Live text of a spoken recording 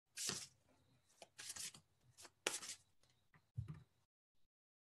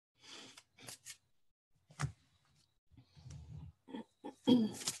Hi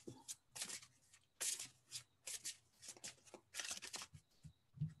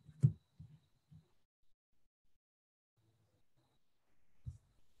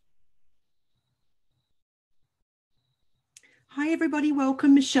everybody,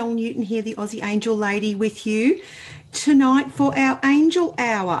 welcome. Michelle Newton here, the Aussie Angel Lady, with you tonight for our Angel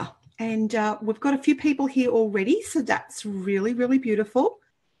Hour. And we've got a few people here already, so that's really, really beautiful.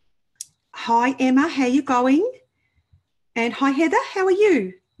 Hi Emma, how are you going? And hi Heather, how are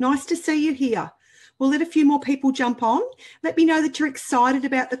you? Nice to see you here. We'll let a few more people jump on. Let me know that you're excited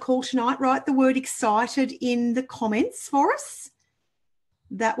about the call tonight. Write the word excited in the comments for us.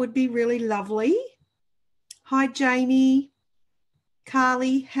 That would be really lovely. Hi Jamie.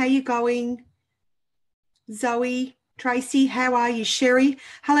 Carly, how you going? Zoe, Tracy, how are you? Sherry,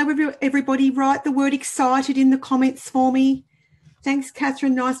 hello everybody. Write the word excited in the comments for me. Thanks,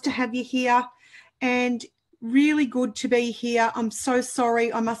 Catherine. Nice to have you here and really good to be here. I'm so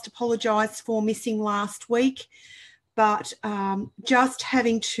sorry. I must apologise for missing last week, but just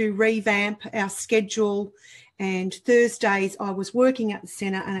having to revamp our schedule. And Thursdays I was working at the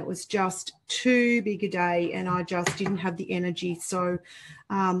centre and it was just too big a day and I just didn't have the energy. So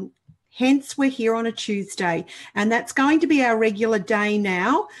hence we're here on a Tuesday, and that's going to be our regular day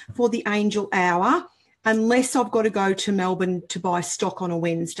now for the Angel Hour, unless I've got to go to Melbourne to buy stock on a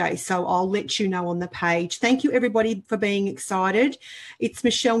Wednesday. So I'll let you know on the page. Thank you everybody for being excited. It's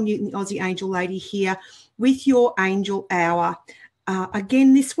Michelle Newton, the Aussie Angel Lady, here with your Angel Hour.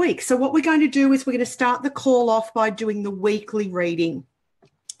 Again this week. So what we're going to do is we're going to start the call off by doing the weekly reading.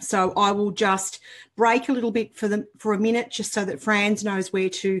 So I will just break a little bit for a minute just so that Franz knows where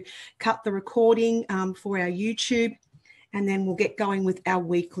to cut the recording for our YouTube, and then we'll get going with our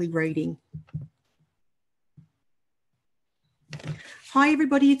weekly reading. Hi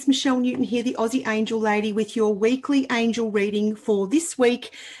everybody, it's Michelle Newton here, the Aussie Angel Lady, with your weekly angel reading for this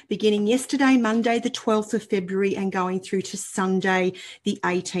week, beginning yesterday, Monday, the 12th of February, and going through to Sunday, the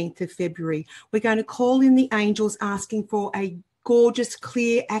 18th of February. We're going to call in the angels asking for a gorgeous,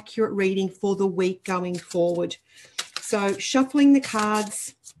 clear, accurate reading for the week going forward. So shuffling the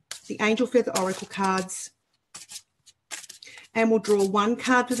cards, the Angel Feather Oracle cards, and we'll draw one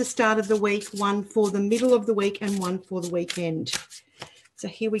card for the start of the week, one for the middle of the week, and one for the weekend. So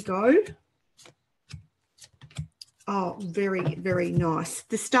here we go. Oh, very, very nice.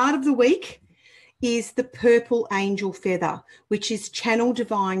 The start of the week is the purple angel feather, which is channel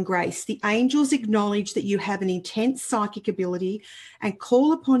divine grace. The angels acknowledge that you have an intense psychic ability and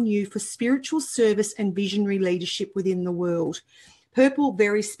call upon you for spiritual service and visionary leadership within the world. Purple,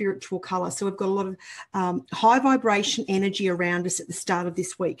 very spiritual colour. So we've got a lot of high vibration energy around us at the start of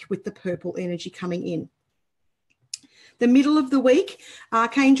this week with the purple energy coming in. The middle of the week,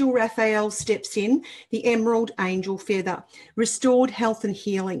 Archangel Raphael steps in, the emerald angel feather, restored health and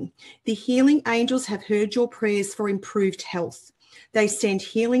healing. The healing angels have heard your prayers for improved health. They send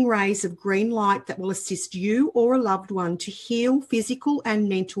healing rays of green light that will assist you or a loved one to heal physical and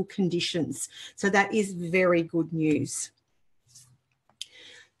mental conditions. So that is very good news.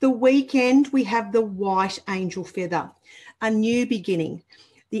 The weekend, we have the white angel feather, a new beginning.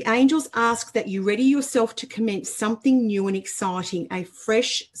 The angels ask that you ready yourself to commence something new and exciting. A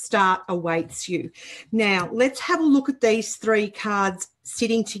fresh start awaits you. Now, let's have a look at these three cards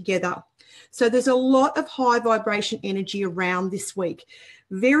sitting together. So there's a lot of high vibration energy around this week.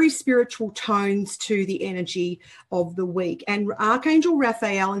 Very spiritual tones to the energy of the week. And Archangel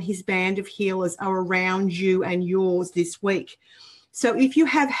Raphael and his band of healers are around you and yours this week. So if you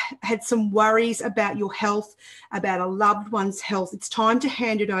have had some worries about your health, about a loved one's health, it's time to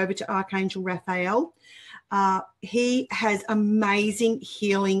hand it over to Archangel Raphael. He has amazing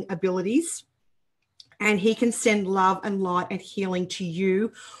healing abilities, and he can send love and light and healing to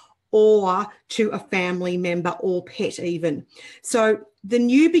you or to a family member or pet even. So the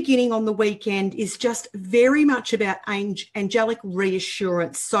new beginning on the weekend is just very much about angelic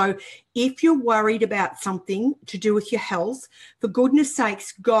reassurance. So if you're worried about something to do with your health, for goodness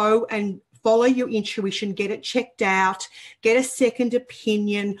sakes, go and follow your intuition, get it checked out, get a second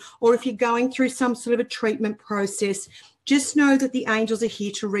opinion, or if you're going through some sort of a treatment process, just know that the angels are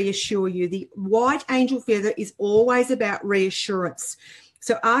here to reassure you. The white angel feather is always about reassurance.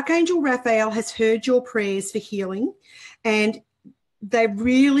 So Archangel Raphael has heard your prayers for healing, and they're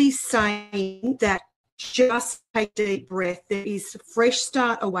really saying that just take a deep breath. There is a fresh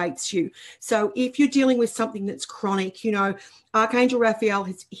start awaits you. So if you're dealing with something that's chronic, you know, Archangel Raphael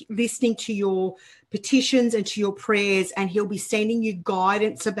is listening to your petitions and to your prayers, and he'll be sending you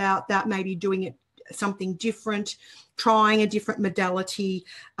guidance about that, maybe doing it something different, trying a different modality,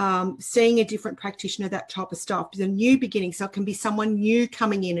 seeing a different practitioner, that type of stuff. It's a new beginning. So it can be someone new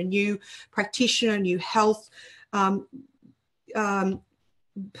coming in, a new practitioner, a new health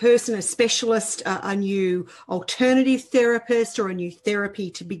person, a specialist, a new alternative therapist, or a new therapy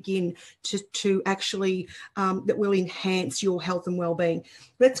to begin to actually that will enhance your health and well-being.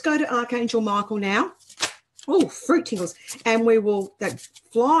 Let's go to Archangel Michael now. Oh, fruit tingles. And we will, that's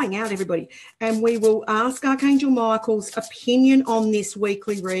flying out, everybody. And we will ask Archangel Michael's opinion on this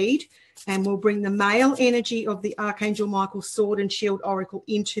weekly read. And we'll bring the male energy of the Archangel Michael Sword and Shield Oracle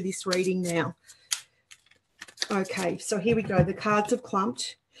into this reading now. Okay, so here we go. The cards have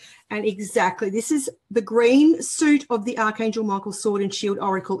clumped. And exactly, this is the green suit of the Archangel Michael Sword and Shield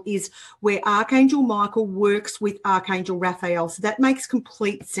Oracle, is where Archangel Michael works with Archangel Raphael. So that makes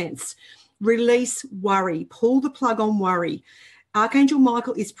complete sense. Release worry, pull the plug on worry. Archangel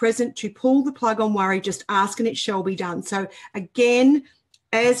Michael is present to pull the plug on worry. Just ask and it shall be done. So again,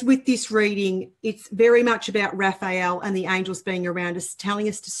 as with this reading, it's very much about Raphael and the angels being around us, telling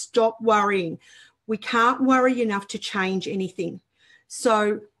us to stop worrying. We can't worry enough to change anything.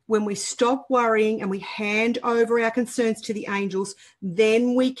 So when we stop worrying and we hand over our concerns to the angels,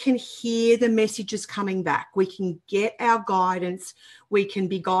 then we can hear the messages coming back. We can get our guidance. We can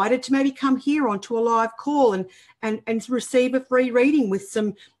be guided to maybe come here onto a live call and receive a free reading with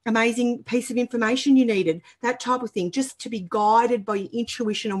some amazing piece of information you needed, that type of thing, just to be guided by your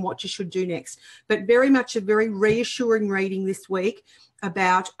intuition on what you should do next. But very much a very reassuring reading this week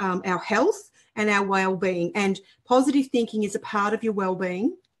about our health and our well-being. And positive thinking is a part of your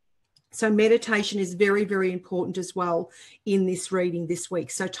well-being. So meditation is very, very important as well in this reading this week.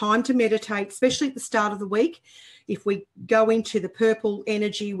 So time to meditate, especially at the start of the week. If we go into the purple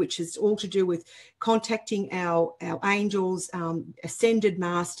energy, which is all to do with contacting our angels, ascended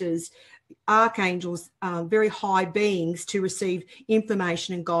masters, archangels, very high beings, to receive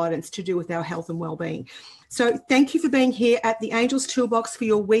information and guidance to do with our health and well-being. So thank you for being here at the Angels Toolbox for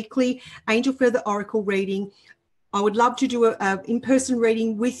your weekly Angel Feather Oracle reading. I would love to do an in-person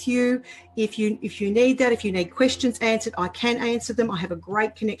reading with you. If you need that, if you need questions answered, I can answer them. I have a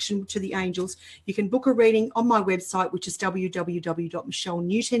great connection to the angels. You can book a reading on my website, which is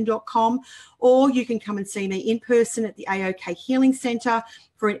www.michellenewton.com, or you can come and see me in person at the AOK Healing Centre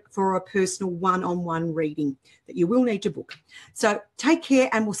for a personal one-on-one reading that you will need to book. So take care,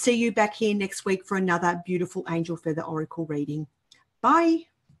 and we'll see you back here next week for another beautiful Angel Feather Oracle reading. Bye.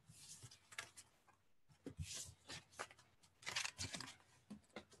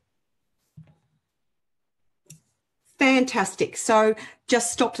 Fantastic. So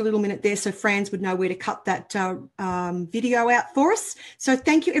just stopped a little minute there so Franz would know where to cut that video out for us. So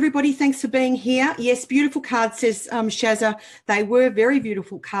thank you, everybody. Thanks for being here. Yes, beautiful cards, says Shazza. They were very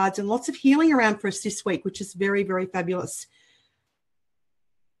beautiful cards and lots of healing around for us this week, which is very, very fabulous.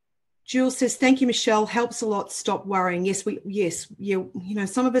 Jules says, thank you, Michelle. Helps a lot. Stop worrying. Yes, you know,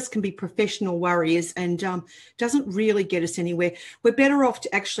 some of us can be professional worriers and doesn't really get us anywhere. We're better off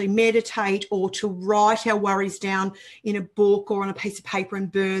to actually meditate or to write our worries down in a book or on a piece of paper and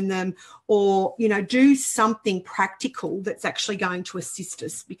burn them, or, you know, do something practical that's actually going to assist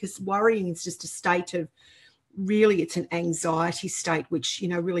us, because worrying is just a state of, really, it's an anxiety state, which, you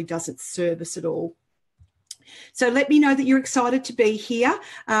know, really doesn't serve us at all. So let me know that you're excited to be here.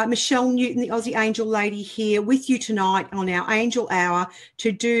 Michelle Newton, the Aussie Angel Lady, here with you tonight on our Angel Hour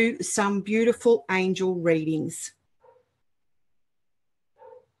to do some beautiful angel readings.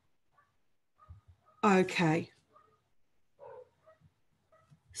 Okay.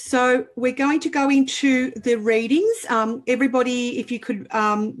 So we're going to go into the readings. Everybody, if you could,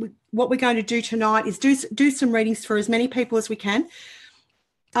 what we're going to do tonight is do some readings for as many people as we can.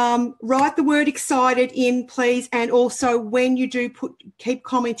 Write the word excited in, please, and also when you do keep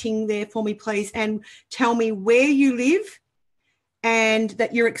commenting there for me, please, and tell me where you live and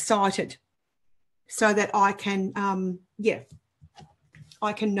that you're excited, so that I can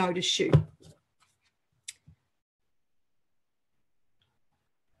I can notice you.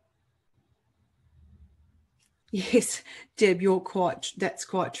 Yes, Deb, that's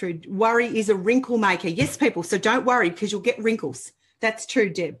quite true. Worry is a wrinkle maker. Yes, people, so don't worry, because you'll get wrinkles. That's true,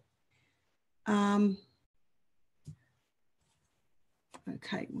 Deb. Okay,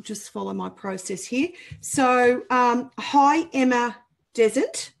 we'll just follow my process here. So, hi, Emma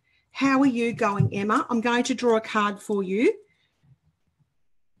Desert. How are you going, Emma? I'm going to draw a card for you.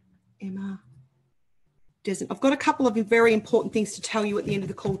 Emma Desert. I've got a couple of very important things to tell you at the end of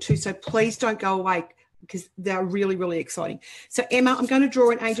the call too, so please don't go away, because they're really, really exciting. So, Emma, I'm going to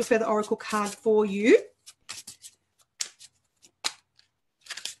draw an Angel Feather Oracle card for you.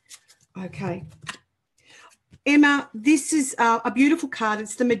 Okay, Emma, this is a beautiful card.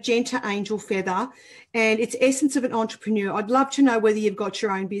 It's the magenta angel feather, and it's essence of an entrepreneur. I'd love to know whether you've got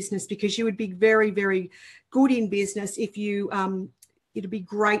your own business, because you would be very, very good in business if you, it'd be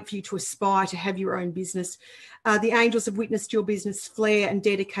great for you to aspire to have your own business. The angels have witnessed your business flair and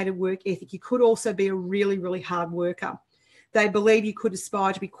dedicated work ethic. You could also be a really, really hard worker. They believe you could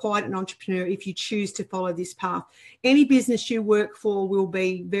aspire to be quite an entrepreneur if you choose to follow this path. Any business you work for will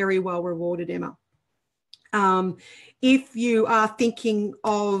be very well rewarded, Emma. If you are thinking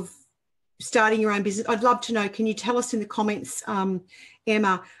of starting your own business, I'd love to know, can you tell us in the comments,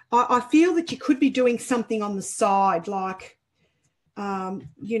 Emma? I feel that you could be doing something on the side, like,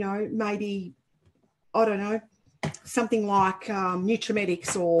 you know, maybe, I don't know, something like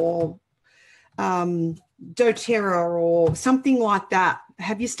Nutrimetics or doTERRA or something like that.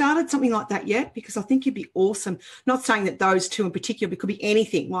 Have you started something like that yet? Because I think you'd be awesome. Not saying that those two in particular, but it could be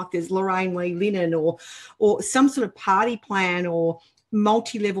anything, like there's Lorraine Lee Linen or some sort of party plan or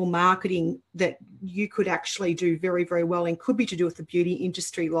multi-level marketing that you could actually do very, very well, and could be to do with the beauty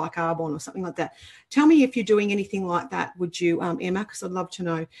industry like Arbonne or something like that. Tell me if you're doing anything like that, would you, Emma? Because I'd love to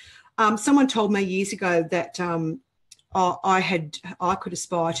know. Someone told me years ago that I could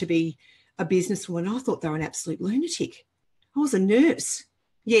aspire to be a businesswoman. I thought they were an absolute lunatic. I was a nurse.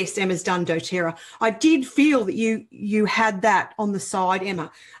 Yes, Emma's done doTERRA. I did feel that you had that on the side,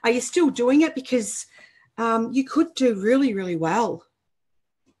 Emma. Are you still doing it? Because you could do really, really well.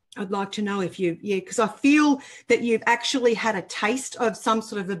 I'd like to know if because I feel that you've actually had a taste of some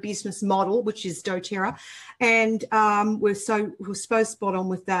sort of a business model, which is doTERRA, and we're so spot on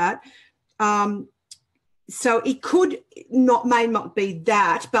with that. So it may not be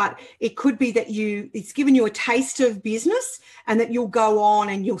that, but it could be that it's given you a taste of business, and that you'll go on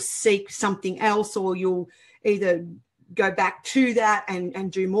and you'll seek something else, or you'll either go back to that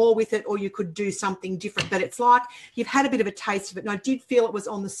and do more with it, or you could do something different. But it's like you've had a bit of a taste of it, and I did feel it was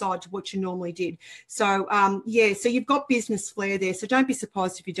on the side to what you normally did. So, so you've got business flair there. So don't be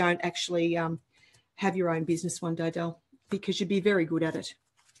surprised if you don't actually have your own business one day, Del, because you'd be very good at it.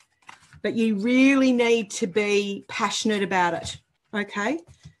 But you really need to be passionate about it, okay?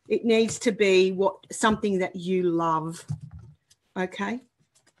 It needs to be something that you love, okay?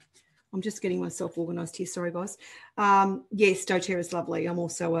 I'm just getting myself organised here. Sorry, guys. Yes, doTERRA is lovely. I'm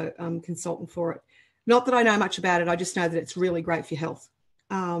also a consultant for it. Not that I know much about it. I just know that it's really great for your health.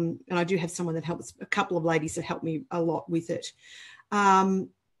 And I do have someone that helps, a couple of ladies that help me a lot with it.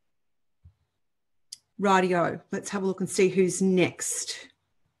 Rightio. Let's have a look and see who's next.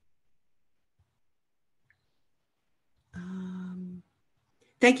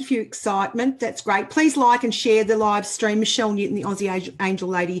 Thank you for your excitement. That's great. Please like and share the live stream. Michelle Newton, the Aussie Angel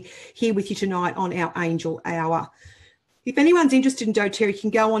Lady, here with you tonight on our Angel Hour. If anyone's interested in doTERRA, you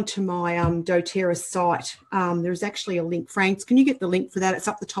can go onto my doTERRA site. There's actually a link. Franks, can you get the link for that? It's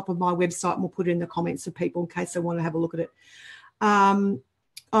up the top of my website, and we'll put it in the comments for people in case they want to have a look at it. I'm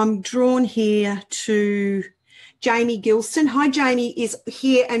drawn here to Jamie Gilson. Hi, Jamie is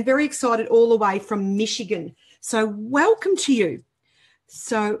here and very excited all the way from Michigan. So welcome to you.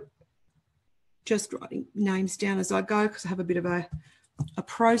 So just writing names down as I go because I have a bit of a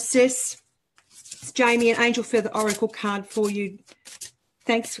process. It's Jamie, an Angel Feather Oracle card for you.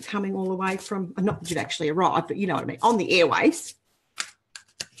 Thanks for coming all the way from, not that you'd actually arrived, but you know what I mean, on the airwaves.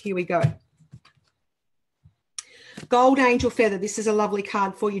 Here we go. Gold Angel Feather. This is a lovely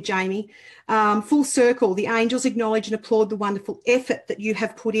card for you, Jamie. Full circle. The angels acknowledge and applaud the wonderful effort that you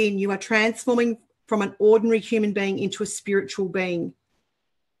have put in. You are transforming from an ordinary human being into a spiritual being.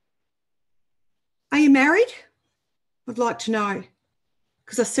 Are you married? I'd like to know,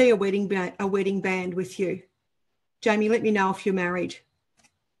 because I see a wedding band with you. Jamie, let me know if you're married,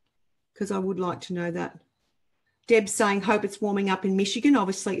 because I would like to know that. Deb's saying, hope it's warming up in Michigan.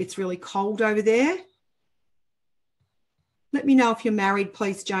 Obviously, it's really cold over there. Let me know if you're married,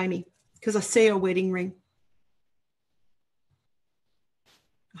 please, Jamie, because I see a wedding ring.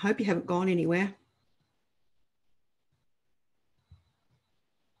 I hope you haven't gone anywhere.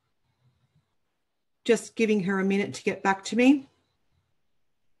 Just giving her a minute to get back to me.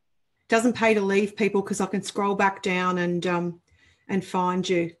 Doesn't pay to leave, people, because I can scroll back down and find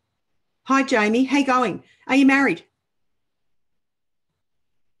you. Hi, Jamie. How you going? Are you married?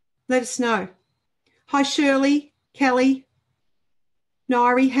 Let us know. Hi, Shirley, Kelly,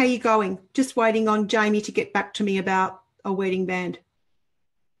 Nairi. How you going? Just waiting on Jamie to get back to me about a wedding band.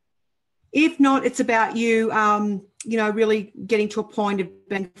 If not, it's about you, really getting to a point of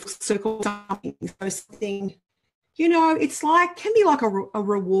being circle something. It's like, can be like a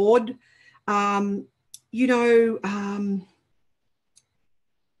reward.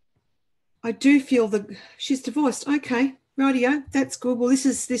 I do feel she's divorced. Okay, rightio, that's good. Well, this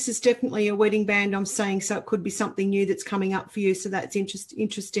is definitely a wedding band I'm saying, so it could be something new that's coming up for you. So that's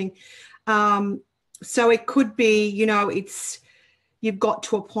interesting. So it could be, you know, you've got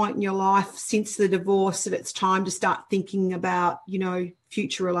to a point in your life since the divorce that it's time to start thinking about, you know,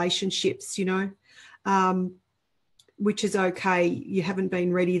 future relationships, you know, which is okay. You haven't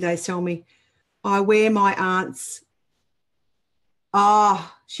been ready, they tell me. I wear my aunt's.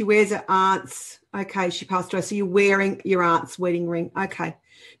 Ah, she wears her aunt's. Okay, she passed away. So you're wearing your aunt's wedding ring. Okay,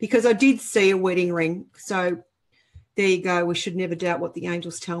 because I did see a wedding ring. So there you go. We should never doubt what the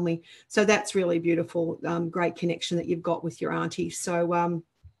angels tell me. So that's really beautiful. Great connection that you've got with your auntie. So,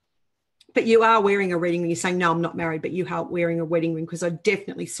 but you are wearing a wedding ring. You're saying, no, I'm not married, but you are wearing a wedding ring, because I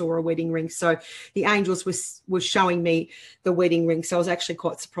definitely saw a wedding ring. So the angels was showing me the wedding ring. So I was actually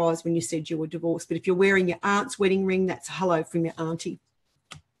quite surprised when you said you were divorced. But if you're wearing your aunt's wedding ring, that's a hello from your auntie.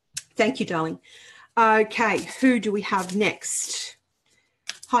 Thank you, darling. Okay, who do we have next?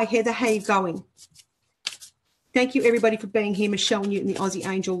 Hi, Heather. How you going? Thank you, everybody, for being here. Michelle Newton, the Aussie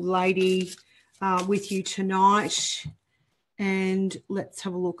Angel Lady, with you tonight. And let's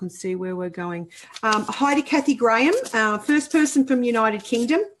have a look and see where we're going. Hi to Kathy Graham, first person from United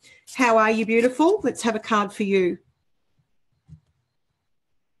Kingdom. How are you, beautiful? Let's have a card for you.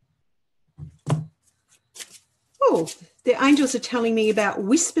 Oh, the angels are telling me about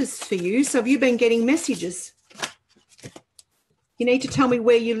whispers for you. So have you been getting messages? You need to tell me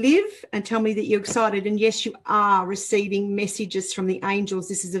where you live and tell me that you're excited. And yes, you are receiving messages from the angels.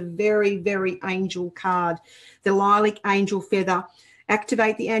 This is a very, very angel card. The lilac angel feather.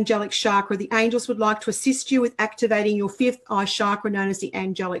 Activate the angelic chakra. The angels would like to assist you with activating your fifth eye chakra, known as the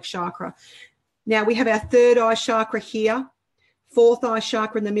angelic chakra. Now, we have our third eye chakra here, fourth eye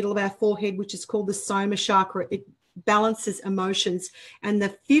chakra in the middle of our forehead, which is called the soma chakra. It balances emotions. And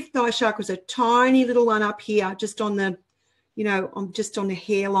the fifth eye chakra is a tiny little one up here, just on the, you know, just on the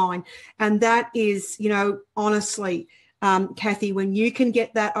hairline. And that is, you know, honestly, Kathy, when you can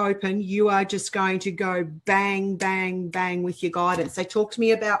get that open, you are just going to go bang, bang, bang with your guidance. They talk to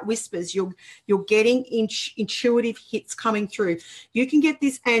me about whispers. You're getting intuitive hits coming through. You can get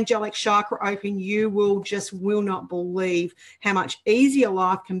this angelic chakra open. You will not believe how much easier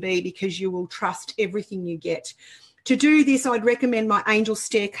life can be, because you will trust everything you get. To do this, I'd recommend my Angel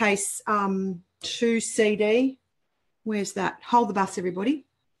Staircase 2 CD. Where's that? Hold the bus, everybody.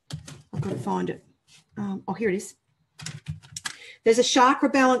 I've got to find it. Oh, here it is. There's a chakra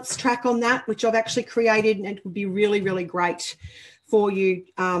balance track on that, which I've actually created, and it would be really, really great for you.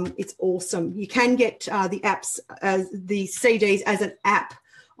 It's awesome. You can get the apps, the CDs as an app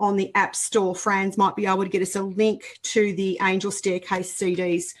on the App Store. Franz might be able to get us a link to the Angel Staircase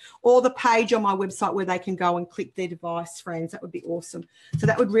CDs, or the page on my website where they can go and click their device, Franz. That would be awesome. So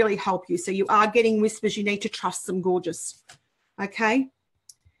that would really help you. So you are getting whispers. You need to trust them, gorgeous. Okay.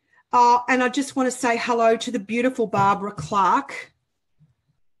 And I just want to say hello to the beautiful Barbara Clark.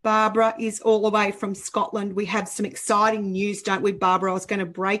 Barbara is all the way from Scotland. We have some exciting news, don't we, Barbara? I was going to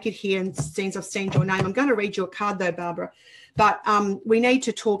break it here, and since I've seen your name, I'm going to read your card though, Barbara. But we need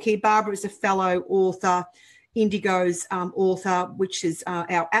to talk here. Barbara is a fellow author, Indigo's author, which is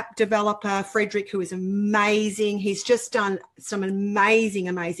our app developer. Frederick, who is amazing. He's just done some amazing,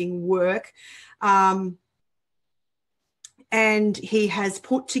 amazing work. And he has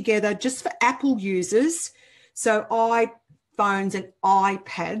put together, just for Apple users, so iPhones and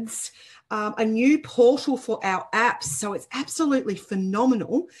iPads, a new portal for our apps. So it's absolutely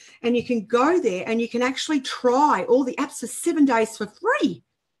phenomenal. And you can go there and you can actually try all the apps for 7 days for free.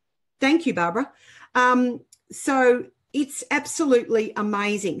 Thank you, Barbara. So it's absolutely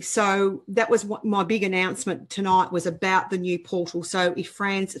amazing. So that was what my big announcement tonight was about, the new portal. So if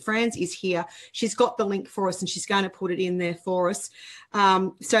Franz is here, she's got the link for us and she's going to put it in there for us,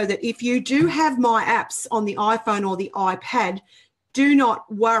 so that if you do have my apps on the iPhone or the iPad, do not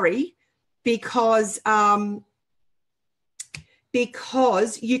worry, because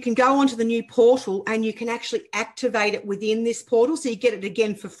you can go onto the new portal and you can actually activate it within this portal. So you get it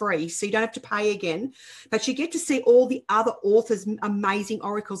again for free. So you don't have to pay again, but you get to see all the other authors' amazing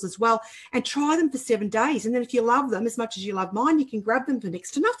oracles as well, and try them for 7 days. And then if you love them as much as you love mine, you can grab them for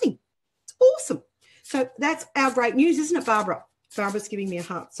next to nothing. It's awesome. So that's our great news, isn't it, Barbara? Barbara's giving me a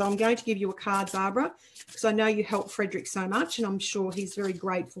heart. So I'm going to give you a card, Barbara, because I know you help Frederick so much, and I'm sure he's very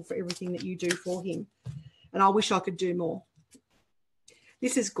grateful for everything that you do for him. And I wish I could do more.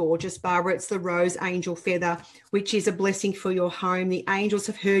 This is gorgeous, Barbara. It's the rose angel feather, which is a blessing for your home. The angels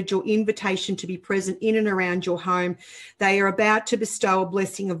have heard your invitation to be present in and around your home. They are about to bestow a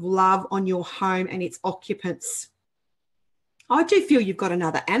blessing of love on your home and its occupants. I do feel you've got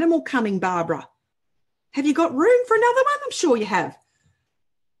another animal coming, Barbara. Have you got room for another one? I'm sure you have.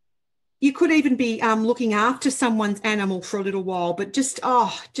 You could even be looking after someone's animal for a little while, but just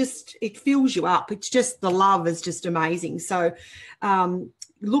it fills you up. It's just, the love is just amazing. So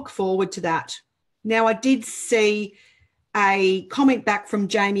look forward to that. Now, I did see a comment back from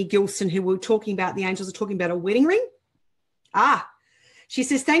Jamie Gilson, who were talking about, the angels are talking about a wedding ring. She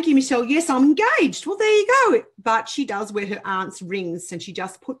says, thank you, Michelle. Yes, I'm engaged. Well, there you go. But she does wear her aunt's rings, and she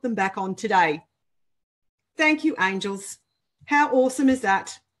just put them back on today. Thank you, angels. How awesome is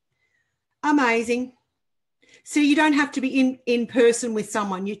that? Amazing. So you don't have to be in person with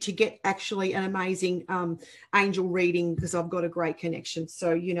someone to get actually an amazing angel reading, because I've got a great connection.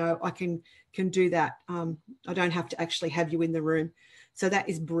 So, you know, I can do that. I don't have to actually have you in the room. So that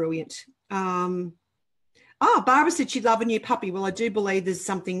is brilliant. Barbara said she'd love a new puppy. Well, I do believe there's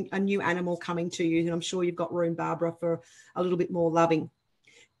a new animal coming to you, and I'm sure you've got room, Barbara, for a little bit more loving,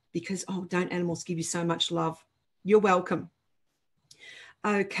 because, don't animals give you so much love? You're welcome.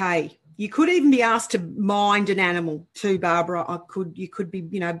 Okay. You could even be asked to mind an animal too, Barbara. You could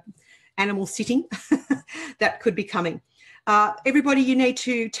be, animal sitting. That could be coming. Everybody, you need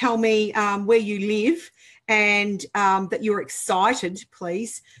to tell me where you live and that you're excited,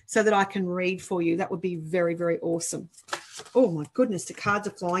 please, so that I can read for you. That would be very, very awesome. Oh, my goodness, the cards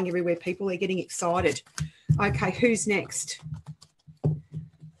are flying everywhere, people. They're getting excited. Okay, who's next?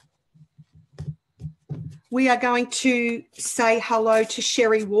 We are going to say hello to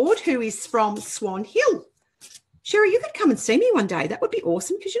Sherry Ward, who is from Swan Hill. Sherry, you could come and see me one day. That would be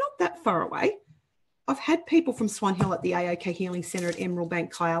awesome, because you're not that far away. I've had people from Swan Hill at the AOK Healing Centre at Emerald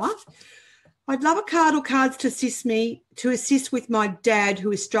Bank, Kyala. I'd love a card or cards to assist with my dad,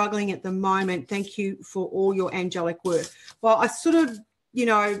 who is struggling at the moment. Thank you for all your angelic work. Well, I sort of,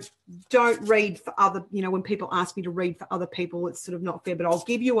 don't read for other, when people ask me to read for other people, it's sort of not fair, but I'll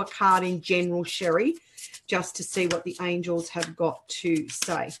give you a card in general, Sherry, just to see what the angels have got to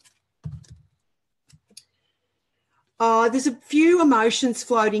say. There's a few emotions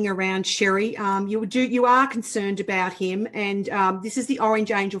floating around, Sherry. You are concerned about him, and this is the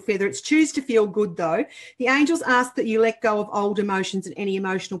orange angel feather. It's choose to feel good, though. The angels ask that you let go of old emotions and any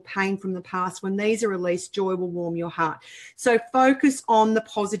emotional pain from the past. When these are released, joy will warm your heart. So focus on the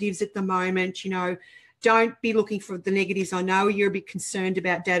positives at the moment. Don't be looking for the negatives. I know you're a bit concerned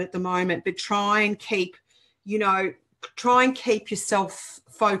about Dad at the moment, but try and keep yourself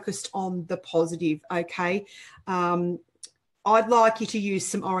focused on the positive, okay? I'd like you to use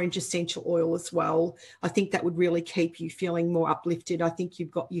some orange essential oil as well. I think that would really keep you feeling more uplifted. I think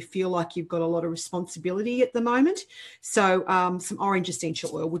you feel like you've got a lot of responsibility at the moment. So some orange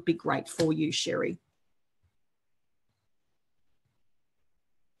essential oil would be great for you, Sherry.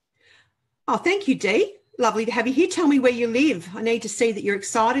 Oh, thank you, Dee. Lovely to have you here. Tell me where you live. I need to see that you're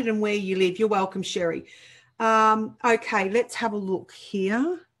excited and where you live. You're welcome, Sherry. Okay, let's have a look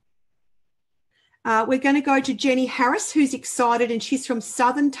here. We're going to go to Jenny Harris, who's excited, and she's from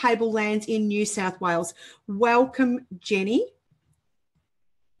Southern Tablelands in New South Wales. Welcome, Jenny.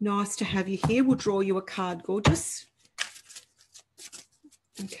 Nice to have you here. We'll draw you a card, gorgeous.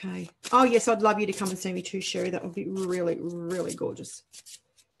 Okay. Oh, yes, I'd love you to come and see me too, Sherry. That would be really, really gorgeous.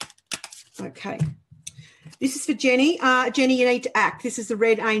 Okay. This is for Jenny. Jenny, you need to act. This is the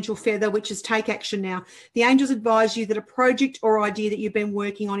red angel feather, which is take action now. The angels advise you that a project or idea that you've been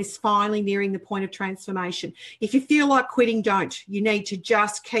working on is finally nearing the point of transformation. If you feel like quitting, don't. You need to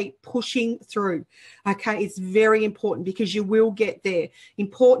just keep pushing through. Okay, it's very important, because you will get there.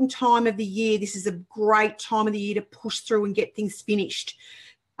 Important time of the year. This is a great time of the year to push through and get things finished.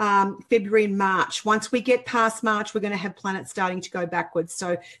 February and March. Once we get past March, we're going to have planets starting to go backwards.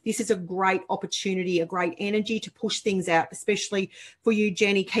 So this is a great opportunity, a great energy to push things out, especially for you,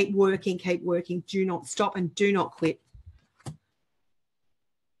 Jenny. Keep working, keep working. Do not stop and do not quit.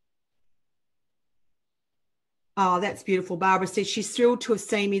 Oh, that's beautiful. Barbara says she's thrilled to have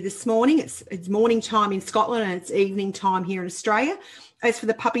seen me this morning. It's morning time in Scotland and it's evening time here in Australia. As for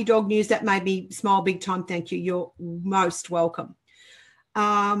the puppy dog news, that made me smile big time. Thank you. You're most welcome.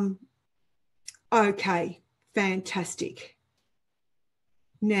 Okay, fantastic.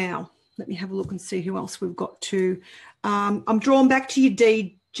 Now, let me have a look and see who else we've got to. I'm drawn back to you,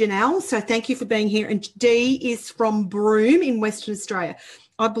 Dee Janelle. So thank you for being here. And Dee is from Broome in Western Australia.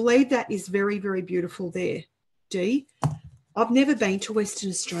 I believe that is very, very beautiful there, Dee. I've never been to Western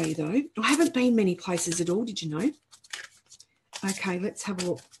Australia, though. I haven't been many places at all, did you know? Okay, let's have a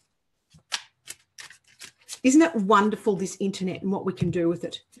look. Isn't it wonderful, this internet, and what we can do with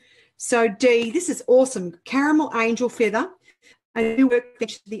it? So, Dee, this is awesome. Caramel angel feather. A new work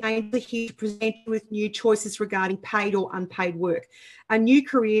venture, the angel are here to present you with new choices regarding paid or unpaid work. A new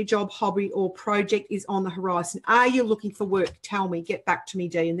career, job, hobby, or project is on the horizon. Are you looking for work? Tell me. Get back to me,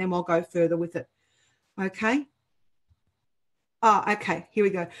 Dee, and then I'll go further with it. Okay. Oh, okay. Here we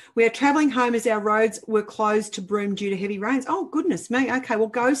go. We are travelling home as our roads were closed to Broome due to heavy rains. Oh, goodness me. Okay, well,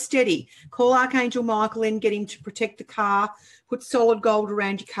 go steady. Call Archangel Michael in, get him to protect the car. Put solid gold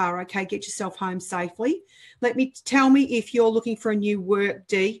around your car, okay? Get yourself home safely. Tell me if you're looking for a new work,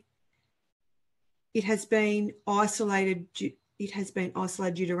 Dee. It has been isolated. It has been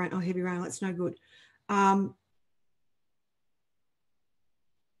isolated due to rain. Oh, heavy rain. That's no good.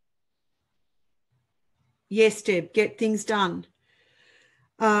 Yes, Deb, get things done.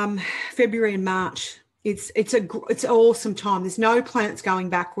 February and March. It's an awesome time. There's no planets going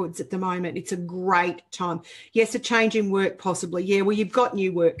backwards at the moment. It's a great time. Yes, a change in work possibly. Yeah, well, you've got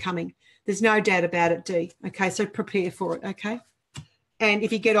new work coming. There's no doubt about it, Dee. Okay, so prepare for it, okay? And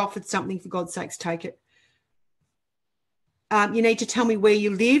if you get offered something, for God's sakes, take it. You need to tell me where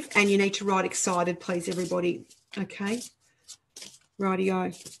you live, and you need to write excited, please, everybody. Okay?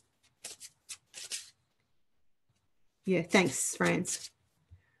 Rightio. Yeah, thanks, Franz.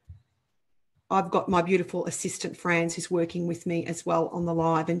 I've got my beautiful assistant, Franz, who's working with me as well on the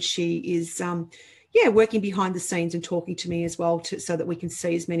live, and she is, working behind the scenes and talking to me as well so that we can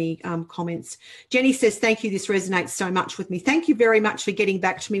see as many comments. Jenny says, thank you. This resonates so much with me. Thank you very much for getting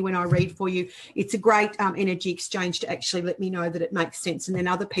back to me when I read for you. It's a great energy exchange to actually let me know that it makes sense, and then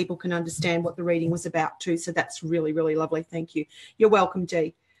other people can understand what the reading was about too. So that's really, really lovely. Thank you. You're welcome,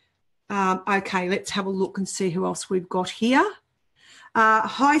 Dee. Okay, let's have a look and see who else we've got here.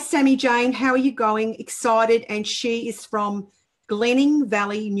 Hi, Sammy Jane. How are you going? Excited. And she is from Glenning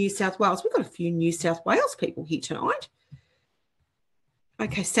Valley, New South Wales. We've got a few New South Wales people here tonight.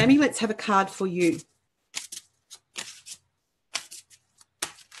 Okay, Sammy, let's have a card for you.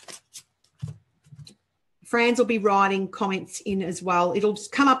 Franz will be writing comments in as well. It'll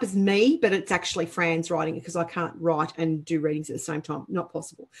come up as me, but it's actually Franz writing it because I can't write and do readings at the same time. Not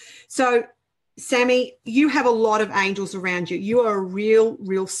possible. So, Sammy, you have a lot of angels around you. You are a real,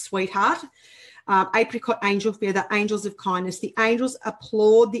 real sweetheart. Apricot angel feather, angels of kindness. The angels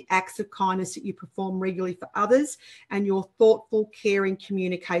applaud the acts of kindness that you perform regularly for others and your thoughtful, caring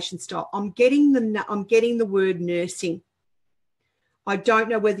communication style. I'm getting the word nursing. I don't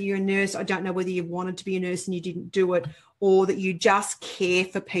know whether you're a nurse. I don't know whether you wanted to be a nurse and you didn't do it, or that you just care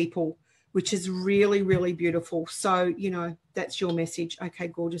for people, which is really, really beautiful. So, that's your message. Okay,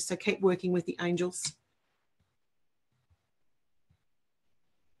 gorgeous. So keep working with the angels.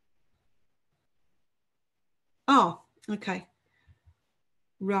 Oh, okay.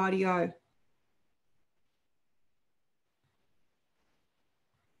 Rightio.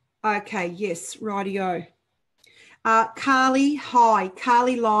 Okay, yes, rightio. Carly, hi.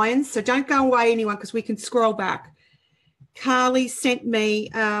 Carly Lyons. So don't go away, anyone, because we can scroll back. Carly sent me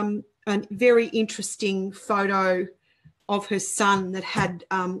a very interesting photo of her son that had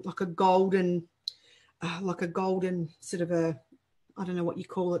like a golden sort of a, I don't know what you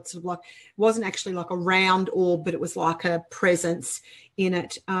call it, sort of like, it wasn't actually like a round orb, but it was like a presence in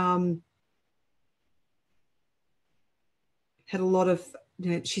it. Had a lot of,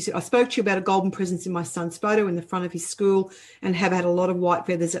 she said, I spoke to you about a golden presence in my son's photo in the front of his school and have had a lot of white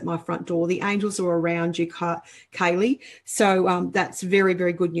feathers at my front door. The angels are around you, Kaylee. So that's very,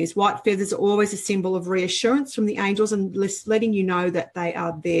 very good news. White feathers are always a symbol of reassurance from the angels and letting you know that they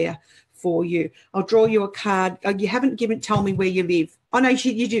are there for you. I'll draw you a card. You haven't told me where you live. Oh, no,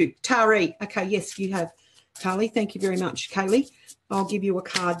 you do. Tari. Okay, yes, you have. Carly, thank you very much, Kaylee. I'll give you a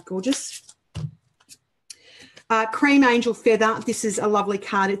card, gorgeous. Cream Angel Feather. This is a lovely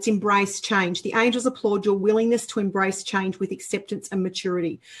card. It's embrace change. The angels applaud your willingness to embrace change with acceptance and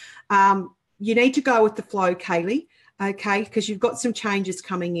maturity. You need to go with the flow, Kaylee, okay, because you've got some changes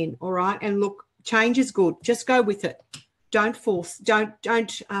coming in, all right? And look, change is good. Just go with it. Don't force. Don't.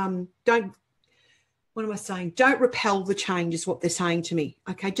 What am I saying? Don't repel the change is what they're saying to me.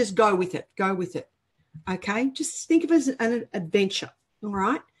 Okay, just go with it. Go with it. Okay, just think of it as an adventure. All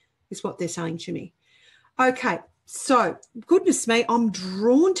right, is what they're saying to me. Okay, so goodness me, I'm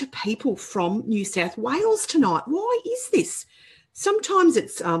drawn to people from New South Wales tonight. Why is this? Sometimes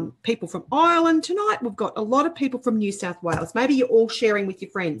it's people from Ireland. Tonight we've got a lot of people from New South Wales. Maybe you're all sharing with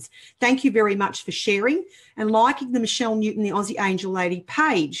your friends. Thank you very much for sharing and liking the Michelle Newton, the Aussie Angel Lady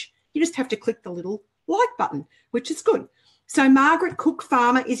page. You just have to click the little like button, which is good. So Margaret Cook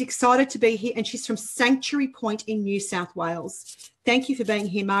Farmer is excited to be here, and she's from Sanctuary Point in New South Wales. Thank you for being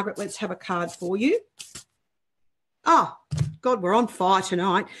here, Margaret. Let's have a card for you. Oh, God, we're on fire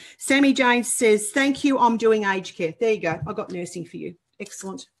tonight. Sammy James says, thank you, I'm doing aged care. There you go. I got nursing for you.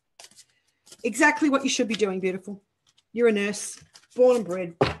 Excellent. Exactly what you should be doing, beautiful. You're a nurse, born and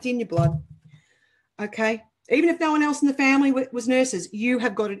bred. It's in your blood. Okay? Even if no one else in the family was nurses, you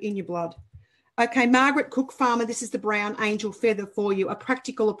have got it in your blood. Okay, Margaret Cook Farmer, this is the brown angel feather for you. A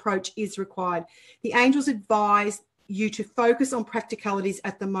practical approach is required. The angels advise you to focus on practicalities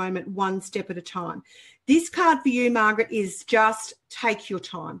at the moment, one step at a time. This card for you, Margaret, is just take your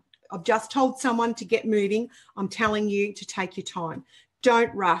time. I've just told someone to get moving. I'm telling you to take your time.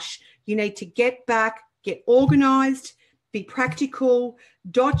 Don't rush. You need to get back, get organised, be practical,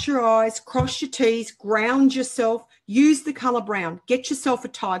 dot your I's, cross your T's, ground yourself, use the colour brown. Get yourself a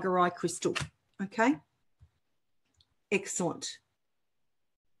tiger eye crystal, okay? Excellent.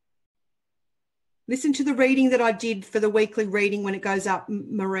 Listen to the reading that I did for the weekly reading when it goes up,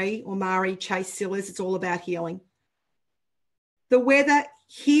 Marie or Mari Chase Sillers. It's all about healing. The weather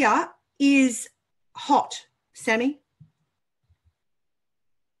here is hot, Sammy.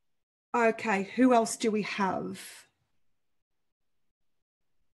 Okay, who else do we have?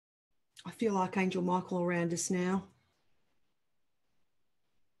 I feel like Angel Michael around us now.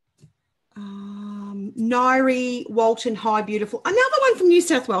 Nairi Walton, hi, beautiful. Another one from New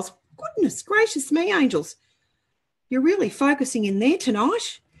South Wales. Goodness gracious me, angels. You're really focusing in there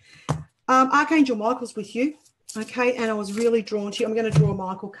tonight. Archangel Michael's with you, okay, and I was really drawn to you. I'm going to draw a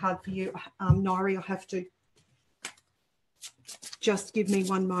Michael card for you, Nairi. I have to. Just give me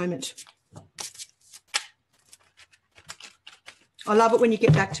one moment. I love it when you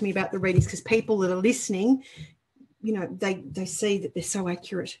get back to me about the readings because people that are listening, you know, they see that they're so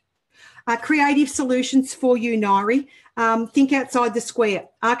accurate. Creative solutions for you, Nairi. Think outside the square.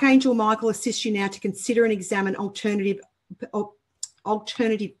 Archangel Michael assists you now to consider and examine alternative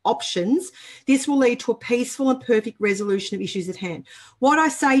options. This will lead to a peaceful and perfect resolution of issues at hand. What I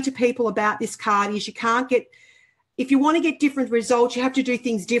say to people about this card is if you want to get different results, you have to do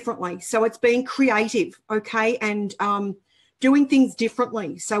things differently. So it's being creative, okay, and doing things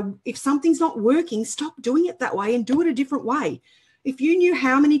differently. So if something's not working, stop doing it that way and do it a different way. If you knew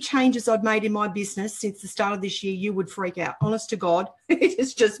how many changes I've made in my business since the start of this year, you would freak out. Honest to God, it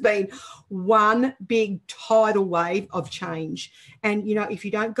has just been one big tidal wave of change. And, you know, if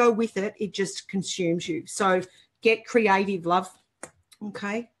you don't go with it, it just consumes you. So get creative, love.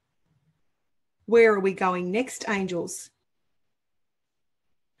 Okay. Where are we going next, angels?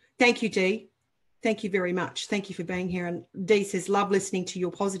 Thank you, Dee. Thank you very much. Thank you for being here. And Dee says, love listening to your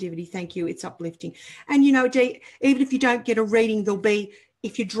positivity. Thank you. It's uplifting. And, you know, Dee, even if you don't get a reading,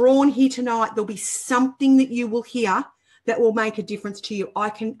 if you're drawn here tonight, there'll be something that you will hear that will make a difference to you. I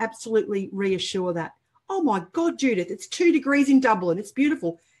can absolutely reassure that. Oh, my God, Judith, it's 2 degrees in Dublin. It's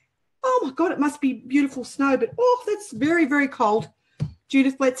beautiful. Oh, my God, it must be beautiful snow. But, oh, that's very, very cold.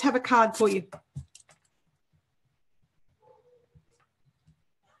 Judith, let's have a card for you.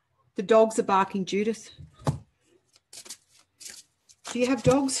 The dogs are barking, Judith. Do you have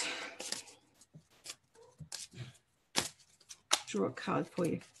dogs? Draw a card for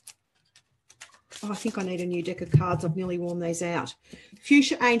you. Oh, I think I need a new deck of cards. I've nearly worn these out.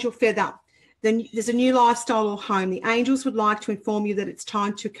 Fuchsia Angel Feather. Then there's a new lifestyle or home. The angels would like to inform you that it's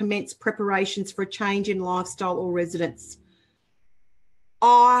time to commence preparations for a change in lifestyle or residence.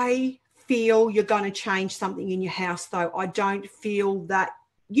 I feel you're going to change something in your house, though. I don't feel that.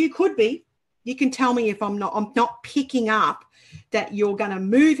 You could be. You can tell me if I'm not picking up that you're going to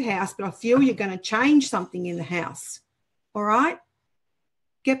move house, but I feel you're going to change something in the house. All right?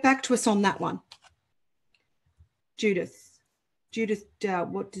 Get back to us on that one. Judith,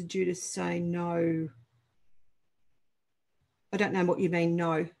 what did Judith say? No. I don't know what you mean,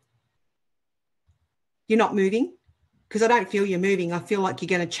 no. You're not moving? Because I don't feel you're moving. I feel like you're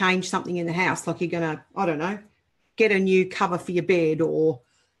going to change something in the house, like you're going to, I don't know, get a new cover for your bed or,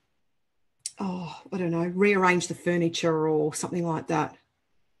 I don't know, rearrange the furniture or something like that.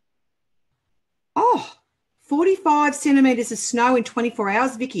 45 centimetres of snow in 24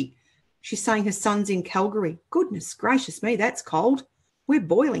 hours, Vicky. She's saying her son's in Calgary. Goodness gracious me, that's cold. We're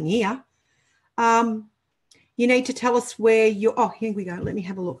boiling here. You need to tell us where you're... here we go. Let me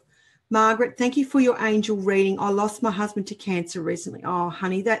have a look. Margaret, thank you for your angel reading. I lost my husband to cancer recently. Oh,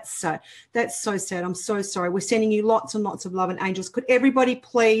 honey, that's so sad. I'm so sorry. We're sending you lots and lots of love and angels. Could everybody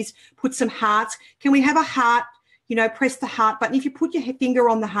please put some hearts? Can we have a heart? You know, press the heart button. If you put your finger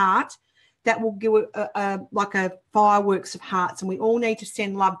on the heart, that will give like a fireworks of hearts, and we all need to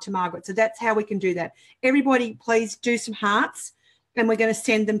send love to Margaret. So that's how we can do that. Everybody, please do some hearts, and we're going to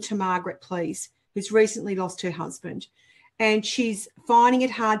send them to Margaret, please, who's recently lost her husband. And she's finding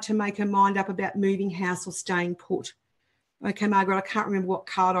it hard to make her mind up about moving house or staying put. Okay, Margaret, I can't remember what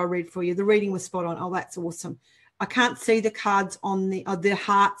card I read for you. The reading was spot on. Oh, that's awesome. I can't see the cards on the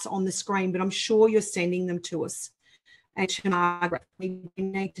hearts on the screen, but I'm sure you're sending them to us. And to Margaret, we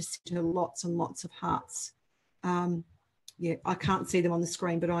need to send her lots and lots of hearts. Yeah, I can't see them on the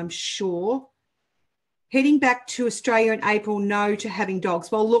screen, but I'm sure. Heading back to Australia in April, no to having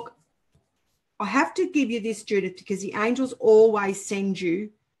dogs. Well, look, I have to give you this, Judith, because the angels always send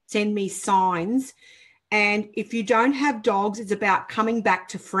me signs. And if you don't have dogs, it's about coming back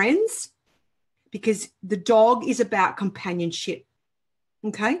to friends, because the dog is about companionship.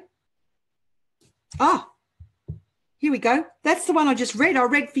 Okay? Ah, here we go. That's the one I just read. I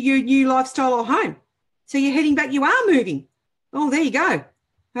read for you, new lifestyle or home. So you're heading back. You are moving. Oh, there you go.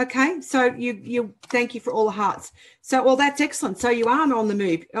 Okay. So you thank you for all the hearts. So, well, that's excellent. So you are on the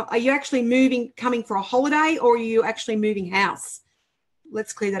move. Are you actually moving, coming for a holiday, or are you actually moving house?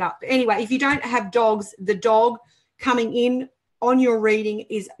 Let's clear that up. Anyway, if you don't have dogs, the dog coming in on your reading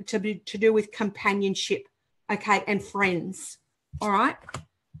is to do with companionship, okay, and friends, all right?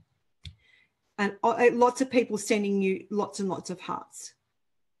 And lots of people sending you lots and lots of hearts.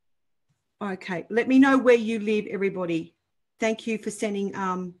 Okay, let me know where you live, everybody. Thank you for sending.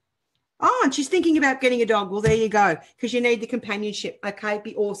 Oh, and she's thinking about getting a dog. Well, there you go, because you need the companionship, okay? It'd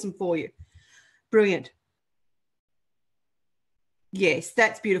be awesome for you. Brilliant. Yes,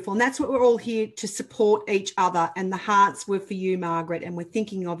 that's beautiful. And that's what we're all here to support each other. And the hearts were for you, Margaret. And we're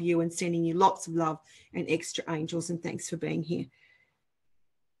thinking of you and sending you lots of love and extra angels. And thanks for being here.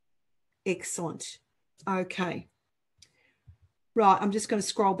 Excellent. Okay. Right, I'm just going to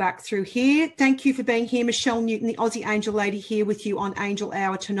scroll back through here. Thank you for being here. Michelle Newton, the Aussie Angel Lady, here with you on Angel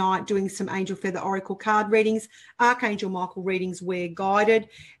Hour tonight, doing some Angel Feather Oracle card readings, Archangel Michael readings where guided.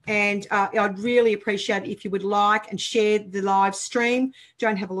 And I'd really appreciate it if you would like and share the live stream.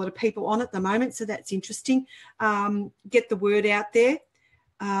 Don't have a lot of people on at the moment, so that's interesting. Get the word out there.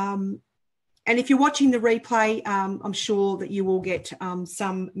 And if you're watching the replay, I'm sure that you will get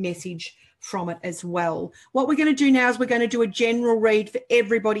some message from it as well. What we're going to do now is we're going to do a general read for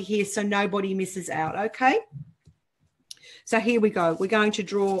everybody here so nobody misses out, okay? So here we go. We're going to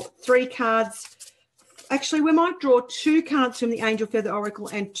draw 3 cards. Actually, we might draw 2 cards from the Angel Feather Oracle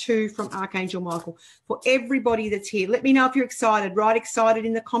and 2 from Archangel Michael for everybody that's here. Let me know if you're excited. Write excited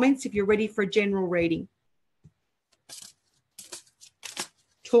in the comments if you're ready for a general reading.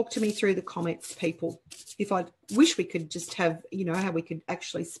 Talk to me through the comments, people. If I wish we could just have, you know, how we could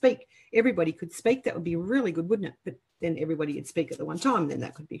actually speak. Everybody could speak. That would be really good, wouldn't it? But then everybody would speak at the one time. Then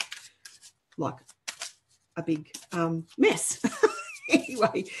that could be like a big mess.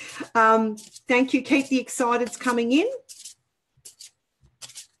 Anyway, thank you. Keep the exciteds coming in.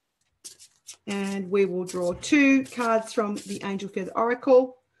 And we will draw 2 cards from the Angel Feather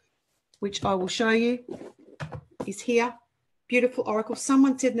Oracle, which I will show you is here. Beautiful oracle.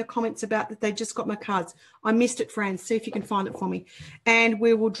 Someone said in the comments about that they just got my cards. I missed it, Fran. See if you can find it for me. And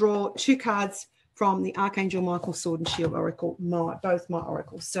we will draw 2 cards from the Archangel Michael Sword and Shield Oracle, both my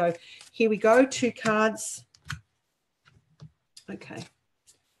oracles. So here we go, 2 cards. Okay.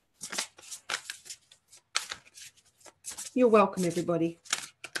 You're welcome, everybody.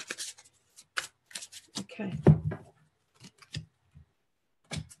 Okay.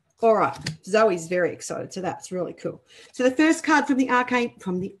 All right, Zoe's very excited, so that's really cool. So the first card from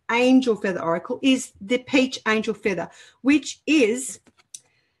the Angel Feather Oracle is the Peach Angel Feather, which is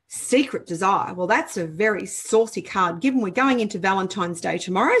Secret Desire. Well, that's a very saucy card, given we're going into Valentine's Day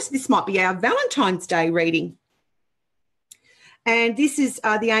tomorrow. So this might be our Valentine's Day reading. And this is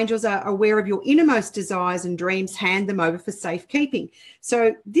the angels are aware of your innermost desires and dreams, hand them over for safekeeping.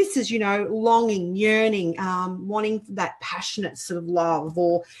 So this is, you know, longing, yearning, wanting that passionate sort of love,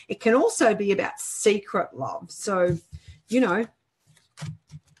 or it can also be about secret love. So, you know,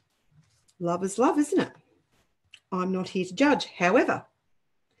 love is love, isn't it? I'm not here to judge. However,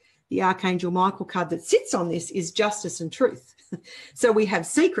 the Archangel Michael card that sits on this is justice and truth. So we have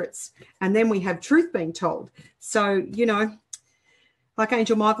secrets and then we have truth being told. So, you know,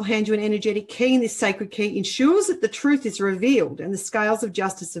 Archangel Michael hands you an energetic key, and this sacred key ensures that the truth is revealed and the scales of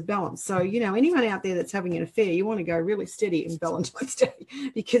justice are balanced. So, you know, anyone out there that's having an affair, you want to go really steady in Valentine's Day,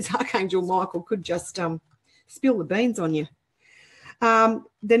 because Archangel Michael could just spill the beans on you. The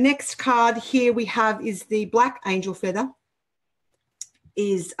next card here we have is the Black Angel Feather.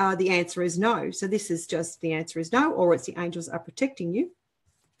 The answer is no. So this is just the answer is no, or it's the angels are protecting you.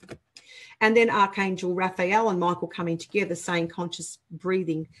 And then Archangel Raphael and Michael coming together saying conscious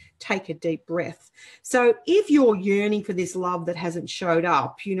breathing, take a deep breath. So if you're yearning for this love that hasn't showed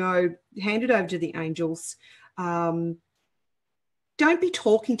up, you know, hand it over to the angels. Don't be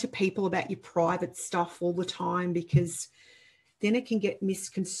talking to people about your private stuff all the time, because then it can get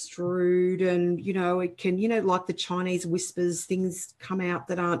misconstrued, and, you know, it can, you know, like the Chinese whispers, things come out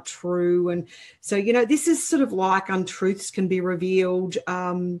that aren't true. And so, you know, this is sort of like untruths can be revealed.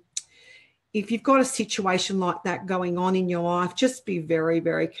 If you've got a situation like that going on in your life, just be very,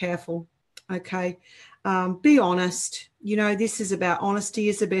 very careful, okay? Be honest. You know, this is about honesty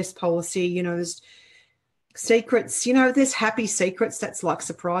is the best policy. You know, there's secrets, you know, there's happy secrets. That's like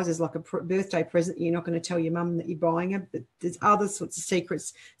surprises, like a birthday present. You're not going to tell your mum that you're buying it, but there's other sorts of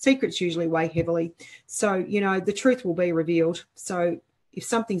secrets. Secrets usually weigh heavily. So, you know, the truth will be revealed. So if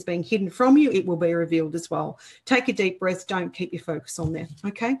something's being hidden from you, it will be revealed as well. Take a deep breath. Don't keep your focus on there.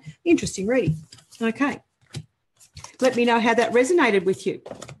 Okay. Interesting reading. Okay. Let me know how that resonated with you.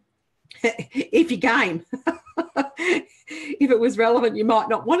 If you game. If it was relevant, you might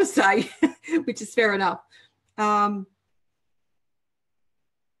not want to say, which is fair enough.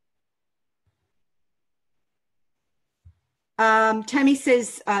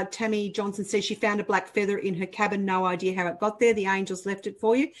 Tammy Johnson says she found a black feather in her cabin. No idea how it got there. The angels left it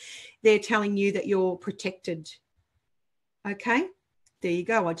for you. They're telling you that you're protected. Okay, there you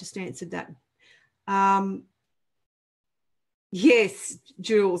go. I just answered that. Yes,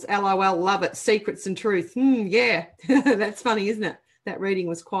 Jules, LOL, love it. Secrets and truth. Yeah, that's funny, isn't it? That reading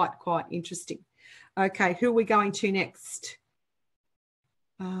was quite interesting. Okay, who are we going to next?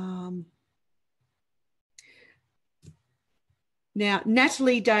 Now,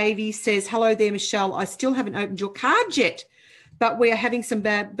 Natalie Davey says, hello there, Michelle. I still haven't opened your card yet, but we are having some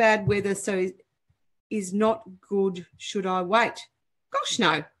bad weather, so is not good. Should I wait? Gosh,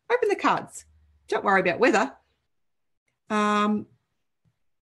 no. Open the cards. Don't worry about weather.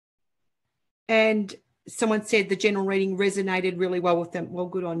 And someone said the general reading resonated really well with them. Well,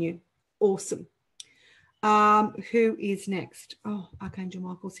 good on you. Awesome. Who is next? Oh, Archangel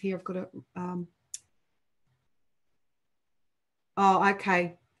Michael's here. I've got to... Oh,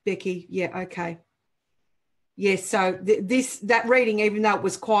 okay, Becky. Yeah, okay. Yes, so that reading, even though it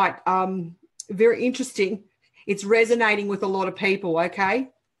was quite very interesting, it's resonating with a lot of people, okay?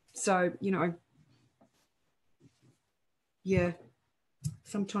 So, you know, yeah,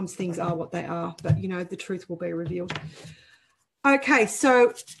 sometimes things are what they are, but, you know, the truth will be revealed. Okay,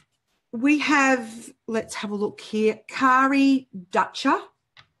 so we have, let's have a look here, Kari Dutcher. I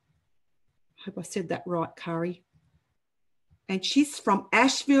hope I said that right, Kari. And she's from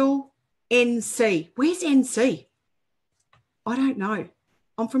Asheville, NC. Where's NC? I don't know.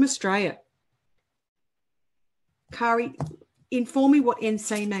 I'm from Australia. Kari, inform me what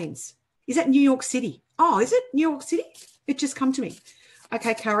NC means. Is that New York City? Oh, is it New York City? It just come to me.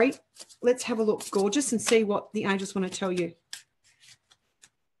 Okay, Kari, let's have a look, gorgeous, and see what the angels want to tell you.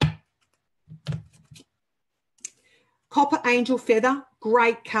 Copper Angel Feather,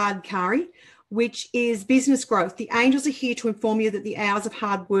 great card, Kari, which is business growth. The angels are here to inform you that the hours of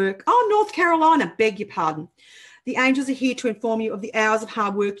hard work, North Carolina, beg your pardon. The angels are here to inform you of the hours of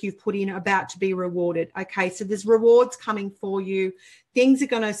hard work you've put in are about to be rewarded. Okay, so there's rewards coming for you. Things are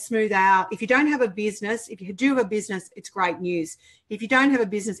going to smooth out. If you don't have a business, if you do have a business, it's great news. If you don't have a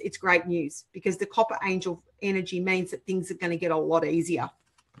business, it's great news, because the Copper Angel energy means that things are going to get a lot easier.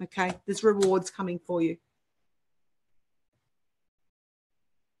 Okay, there's rewards coming for you.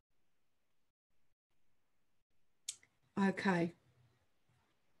 Okay.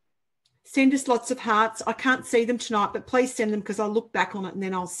 Send us lots of hearts. I can't see them tonight, but please send them, because I'll look back on it and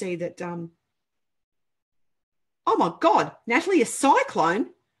then I'll see that. Oh, my God. Natalie, a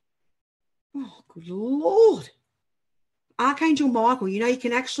cyclone? Oh, good Lord. Archangel Michael. You know, you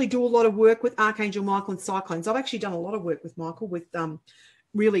can actually do a lot of work with Archangel Michael and cyclones. I've actually done a lot of work with Michael with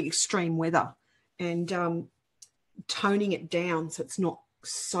really extreme weather and toning it down so it's not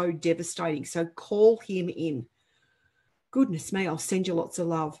so devastating. So call him in. Goodness me, I'll send you lots of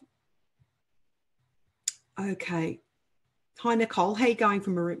love. Okay. Hi, Nicole. How are you going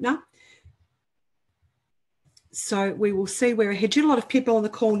from Marupna? So we will see where ahead. A lot of people on the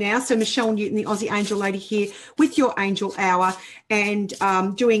call now. So Michelle Newton, the Aussie Angel Lady, here with your Angel Hour and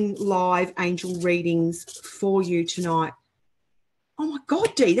doing live angel readings for you tonight. Oh, my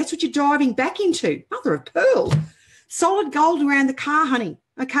God, Dee, that's what you're diving back into. Mother of pearl. Solid gold around the car, honey.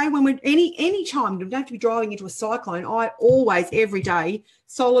 Okay, when we're any time, you don't have to be driving into a cyclone. I always, every day,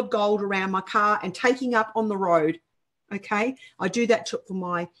 solid gold around my car and taking up on the road. Okay, I do that for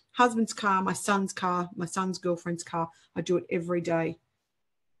my husband's car, my son's girlfriend's car. I do it every day.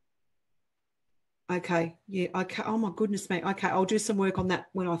 Okay, yeah, okay. Oh, my goodness me. Okay, I'll do some work on that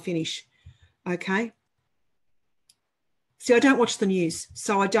when I finish. Okay. See, I don't watch the news,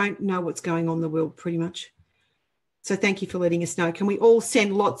 so I don't know what's going on in the world pretty much. So thank you for letting us know. Can we all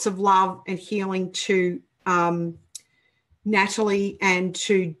send lots of love and healing to Natalie and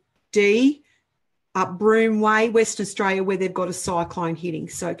to Dee up Broome Way, Western Australia, where they've got a cyclone hitting.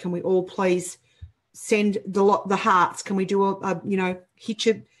 So can we all please send the hearts? Can we do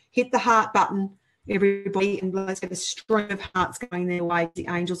hit the heart button, everybody, and let's get a stream of hearts going their way. The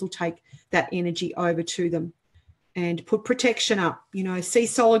angels will take that energy over to them and put protection up. See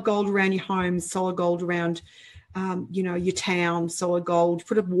solid gold around your homes, solid gold around, your town, solid gold.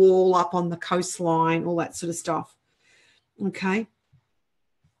 Put a wall up on the coastline, all that sort of stuff. Okay.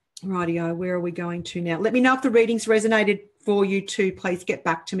 Rightio, where are we going to now? Let me know if the readings resonated for you too. Please get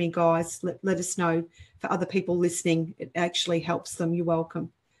back to me, guys. Let us know for other people listening. It actually helps them. You're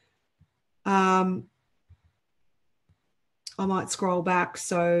welcome. I might scroll back,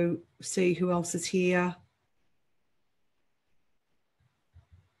 so see who else is here.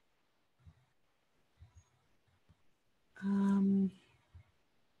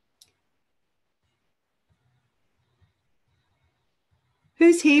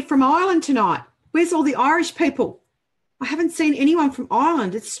 Who's here from Ireland tonight? Where's all the Irish people? I haven't seen anyone from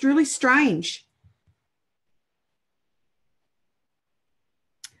Ireland. It's really strange.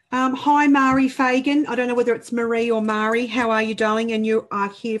 Hi, Mari Fagan. I don't know whether it's Marie or Mari. How are you, darling? And you are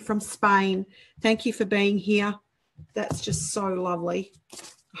here from Spain. Thank you for being here. That's just so lovely.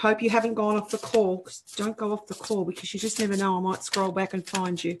 I hope you haven't gone off the call. Don't go off the call because you just never know. I might scroll back and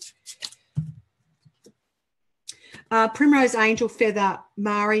find you. Primrose Angel Feather,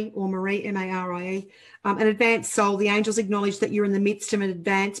 Mari or Marie, M-A-R-I-E, an advanced soul. The angels acknowledge that you're in the midst of an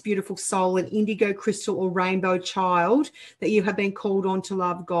advanced, beautiful soul, an indigo, crystal or rainbow child that you have been called on to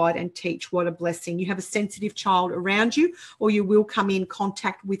love, guide and teach. What a blessing. You have a sensitive child around you, or you will come in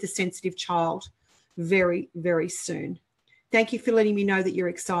contact with a sensitive child very, very soon. Thank you for letting me know that you're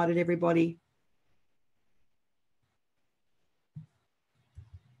excited, everybody.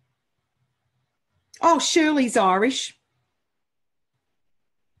 Oh, Shirley's Irish.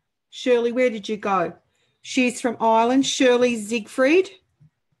 Shirley, where did you go? She's from Ireland. Shirley Siegfried.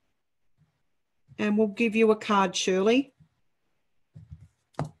 And we'll give you a card, Shirley.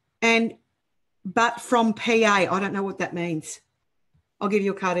 But from PA. I don't know what that means. I'll give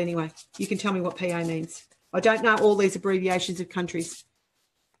you a card anyway. You can tell me what PA means. I don't know all these abbreviations of countries.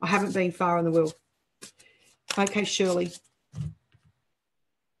 I haven't been far in the world. Okay, Shirley.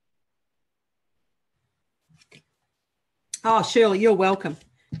 Oh, Shirley, you're welcome.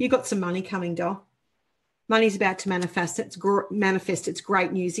 You got some money coming, doll. Money's about to manifest. It's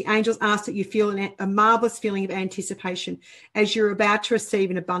great news. The angels ask that you feel a marvelous feeling of anticipation as you're about to receive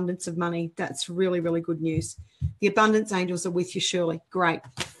an abundance of money. That's really, really good news. The abundance angels are with you, Shirley. Great.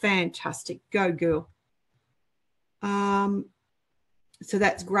 Fantastic. Go, girl. So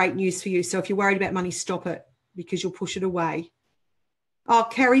that's great news for you. So if you're worried about money, stop it because you'll push it away. Oh,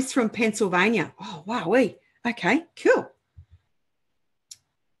 Carrie's from Pennsylvania. Oh, wow. Okay, cool.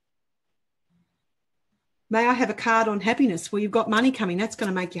 May I have a card on happiness? Well, you've got money coming. That's going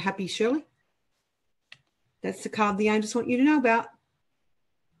to make you happy, Shirley. That's the card the angels want you to know about.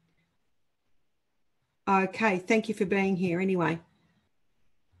 Okay, thank you for being here anyway.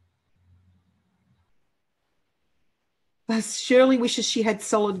 Shirley wishes she had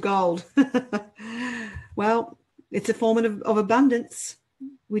solid gold. Well, it's a form of abundance.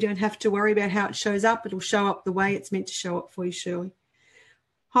 We don't have to worry about how it shows up. It'll show up the way it's meant to show up for you, Shirley.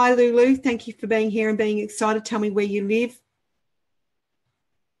 Hi, Lulu. Thank you for being here and being excited. Tell me where you live.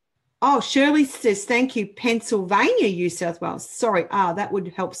 Oh, Shirley says, thank you, Pennsylvania, New South Wales. Sorry. That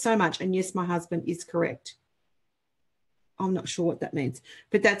would help so much. And yes, my husband is correct. I'm not sure what that means,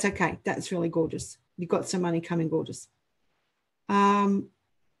 but that's okay. That's really gorgeous. You've got some money coming, gorgeous. Kamini,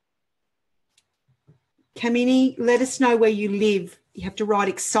 let us know where you live. You have to write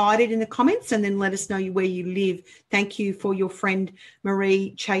excited in the comments and then let us know where you live. Thank you for your friend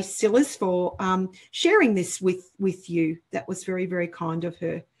Marie Chase Sillers for sharing this with you. That was very, very kind of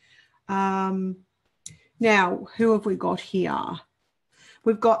her. Now, who have we got here?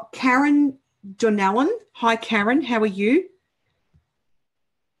 We've got Karen Donnellan. Hi, Karen. How are you?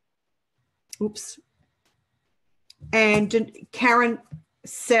 Oops. And Karen,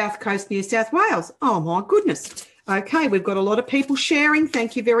 South Coast, New South Wales. Oh, my goodness. Okay, we've got a lot of people sharing.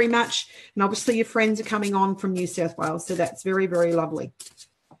 Thank you very much. And obviously your friends are coming on from New South Wales, so that's very, very lovely.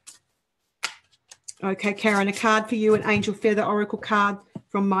 Okay, Karen, a card for you, an Angel Feather Oracle card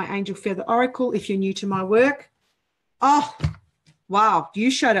from my Angel Feather Oracle if you're new to my work. Oh, wow,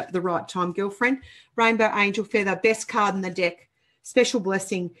 you showed up at the right time, girlfriend. Rainbow Angel Feather, best card in the deck. Special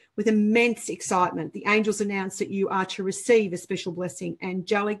blessing with immense excitement. The angels announce that you are to receive a special blessing.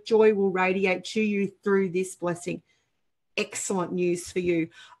 Angelic joy will radiate to you through this blessing. Excellent news for you.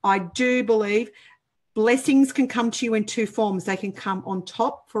 I do believe Blessings can come to you in two forms. They can come on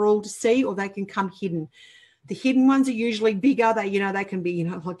top for all to see, or they can come hidden. The hidden ones are usually bigger. They, they can be,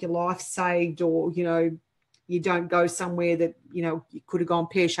 like your life saved, or, you don't go somewhere that, you could have gone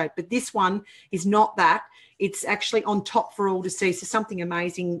pear-shaped. But this one is not that. It's actually on top for all to see. So something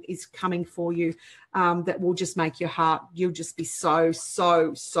amazing is coming for you that will just make your heart, you'll just be so,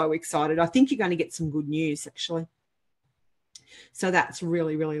 so, so excited. I think you're going to get some good news, actually. So that's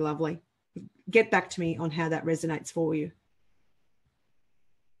really, really lovely. Get back to me on how that resonates for you.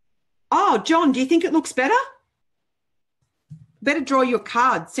 Oh, John, do you think it looks better? Better draw your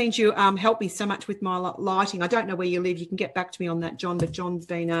card, since you helped me so much with my lighting. I don't know where you live. You can get back to me on that, John, but John's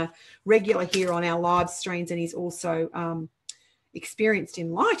been a regular here on our live streams, and he's also experienced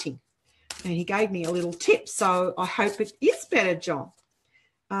in lighting. And he gave me a little tip, so I hope it is better, John.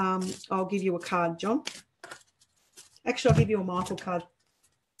 I'll give you a card, John. Actually, I'll give you a Michael card.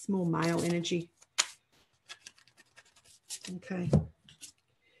 It's more male energy. Okay.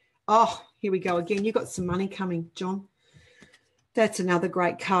 Oh, here we go again. You've got some money coming, John. That's another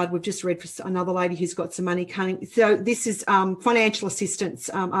great card. We've just read for another lady who's got some money coming. So this is financial assistance.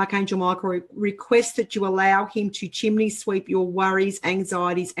 Archangel Michael requests that you allow him to chimney sweep your worries,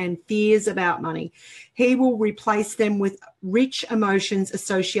 anxieties, and fears about money. He will replace them with rich emotions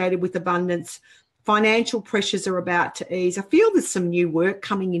associated with abundance. Financial pressures are about to ease. I feel there's some new work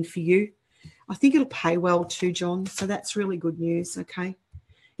coming in for you. I think it'll pay well too, John. So that's really good news, okay?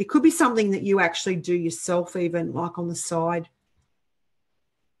 It could be something that you actually do yourself, even like on the side.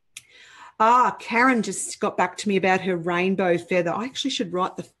 Karen just got back to me about her rainbow feather. I actually should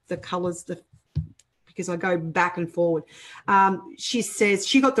write the colours because I go back and forward. She says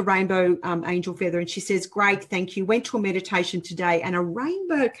she got the rainbow angel feather, and she says, great, thank you. Went to a meditation today and a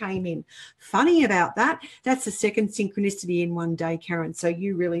rainbow came in. Funny about that. That's the second synchronicity in one day, Karen. So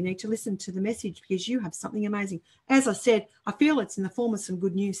you really need to listen to the message because you have something amazing. As I said, I feel it's in the form of some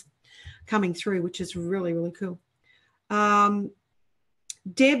good news coming through, which is really, really cool.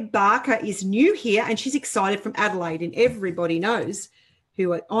 Deb Barker is new here, and she's excited from Adelaide, and everybody knows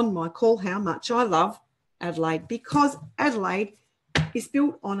who are on my call how much I love Adelaide, because Adelaide is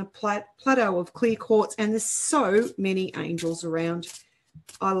built on a plateau of clear quartz, and there's so many angels around.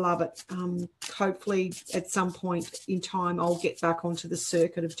 I love it. Hopefully at some point in time I'll get back onto the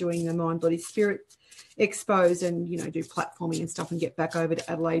circuit of doing the Mind, Body, Spirit Expos and, do platforming and stuff and get back over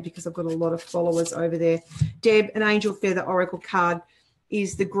to Adelaide because I've got a lot of followers over there. Deb, an angel feather oracle card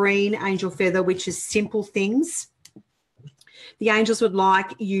is the green angel feather, which is simple things. The angels would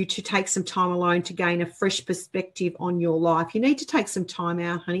like you to take some time alone to gain a fresh perspective on your life. You need to take some time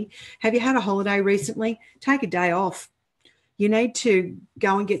out, honey. Have you had a holiday recently? Take a day off. You need to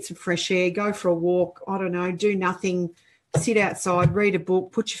go and get some fresh air, go for a walk, I don't know, do nothing, sit outside, read a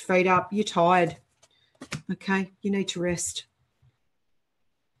book, put your feet up. You're tired, okay? You need to rest.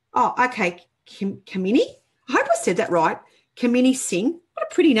 Oh, okay, Kamini. I hope I said that right. Kamini Singh. What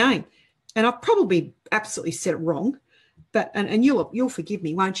a pretty name. And I've probably absolutely said it wrong, but and you'll forgive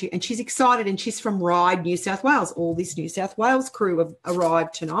me, won't you? And she's excited, and she's from Ryde, New South Wales. All this New South Wales crew have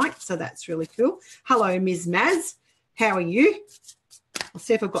arrived tonight, so that's really cool. Hello, Ms. Maz. How are you? I'll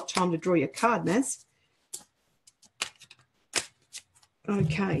see if I've got time to draw your card, Maz.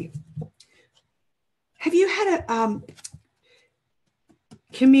 Okay. Have you had a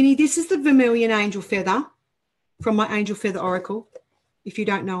Kamini? This is the vermilion angel feather from my angel feather oracle, if you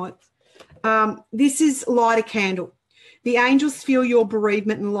don't know it. This is light a candle. The angels feel your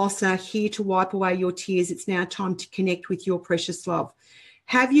bereavement and loss and are here to wipe away your tears. It's now time to connect with your precious love.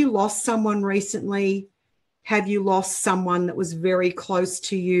 Have you lost someone recently? Have you lost someone that was very close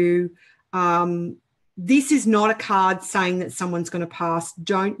to you? This is not a card saying that someone's going to pass.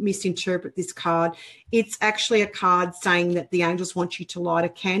 Don't misinterpret this card. It's actually a card saying that the angels want you to light a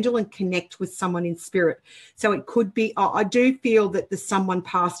candle and connect with someone in spirit. So it could be, I do feel that there's someone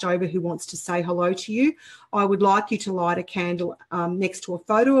passed over who wants to say hello to you. I would like you to light a candle next to a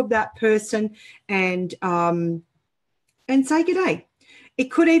photo of that person and say good day. It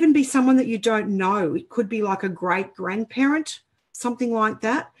could even be someone that you don't know. It could be like a great-grandparent, something like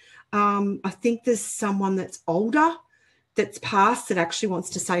that. I think there's someone that's older, that's passed, that actually wants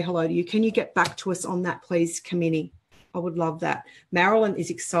to say hello to you. Can you get back to us on that, please, Kamini? I would love that. Marilyn is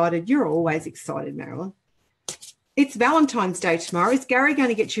excited. You're always excited, Marilyn. It's Valentine's Day tomorrow. Is Gary going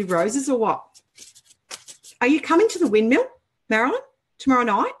to get you roses or what? Are you coming to the windmill, Marilyn, tomorrow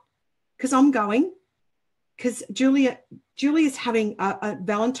night? Because I'm going. Because Julia's having a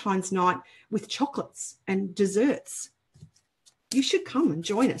Valentine's night with chocolates and desserts. You should come and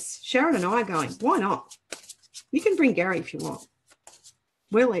join us. Sharon and I are going. Why not? You can bring Gary if you want.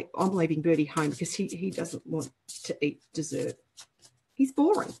 I'm leaving Bertie home because he doesn't want to eat dessert. He's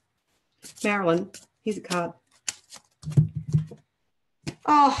boring. Marilyn, here's a card.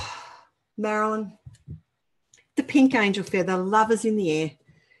 Oh, Marilyn. The pink angel feather, lovers in the air.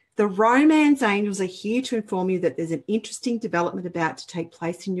 The romance angels are here to inform you that there's an interesting development about to take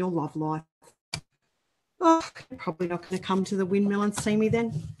place in your love life. Oh, you're probably not going to come to the windmill and see me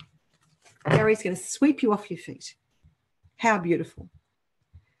then. Gary's going to sweep you off your feet. How beautiful.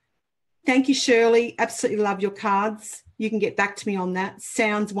 Thank you, Shirley. Absolutely love your cards. You can get back to me on that.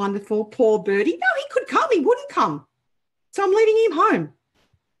 Sounds wonderful. Poor Birdie. No, he could come. He wouldn't come. So I'm leaving him home.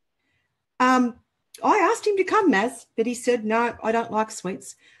 I asked him to come, Maz, but he said, no, I don't like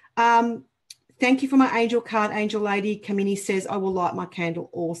sweets. Thank you for my angel card, Angel Lady. Kamini says, I will light my candle.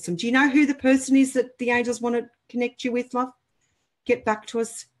 Awesome. Do you know who the person is that the angels want to connect you with, love? Get back to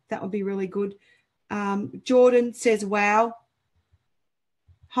us. That would be really good. Jordan says, wow.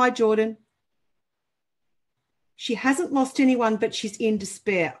 Hi, Jordan. She hasn't lost anyone, but she's in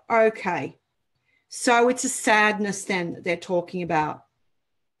despair. Okay. So it's a sadness then that they're talking about.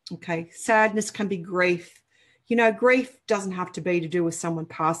 Okay. Sadness can be grief. You know, grief doesn't have to be to do with someone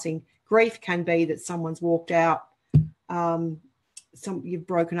passing. Grief can be that someone's walked out, you've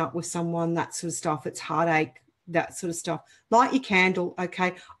broken up with someone, that sort of stuff. It's heartache, that sort of stuff. Light your candle,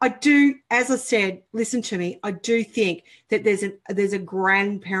 okay? I do, as I said, listen to me, I do think that there's a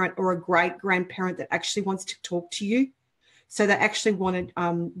grandparent or a great-grandparent that actually wants to talk to you. So they actually want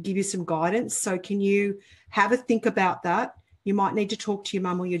to give you some guidance. So can you have a think about that? You might need to talk to your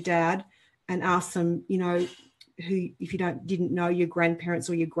mum or your dad and ask them, you know, who, if you didn't know your grandparents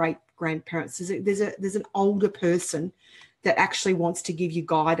or your great-grandparents, there's an older person that actually wants to give you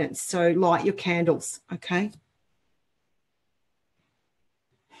guidance. So light your candles, okay?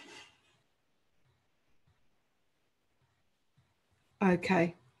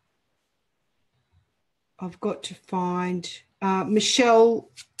 Okay. I've got to find Michelle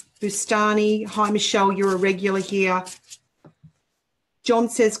Bustani. Hi, Michelle. You're a regular here. John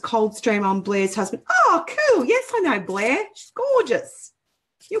says Coldstream on Blair's husband. Oh, cool. Yes, I know Blair. She's gorgeous.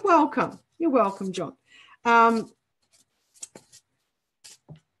 You're welcome. You're welcome, John.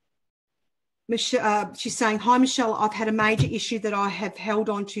 Michelle, she's saying, hi, Michelle. I've had a major issue that I have held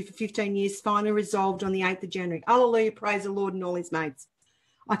on to for 15 years, finally resolved on the 8th of January. Hallelujah, praise the Lord and all his mates.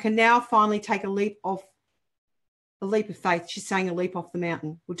 I can now finally take a leap of faith. She's saying a leap off the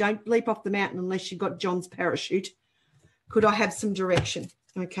mountain. Well, don't leap off the mountain unless you've got John's parachute. Could I have some direction?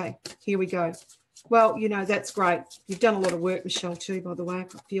 Okay, here we go. Well, you know, that's great. You've done a lot of work, Michelle, too, by the way. I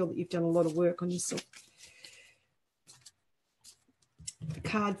feel that you've done a lot of work on yourself. A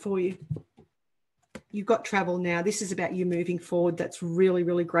card for you. You've got travel now. This is about you moving forward. That's really,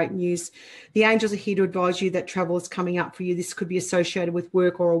 really great news. The angels are here to advise you that travel is coming up for you. This could be associated with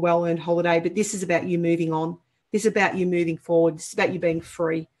work or a well-earned holiday, but this is about you moving on. This is about you moving forward. This is about you being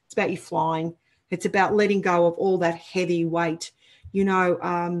free. It's about you flying. It's about letting go of all that heavy weight. You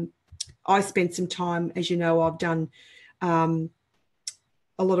know, I spent some time, as you know, I've done a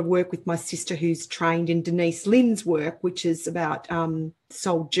lot of work with my sister who's trained in Denise Lynn's work, which is about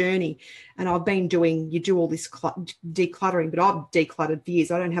soul journey. And I've been doing, you do all this decluttering, but I've decluttered for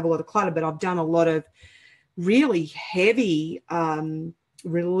years. I don't have a lot of clutter, but I've done a lot of really heavy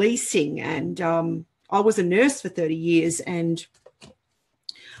releasing. And I was a nurse for 30 years and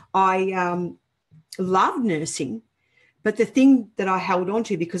I loved nursing. But the thing that I held on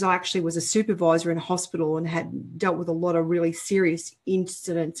to, because I actually was a supervisor in a hospital and had dealt with a lot of really serious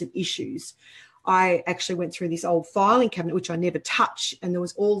incidents and issues, I actually went through this old filing cabinet, which I never touched. And there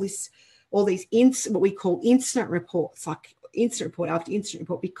was all these what we call incident reports, like incident report after incident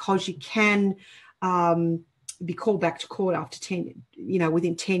report, because you can be called back to court after 10, you know,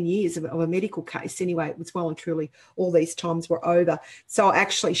 within 10 years of a medical case. Anyway, it was well and truly all these times were over. So I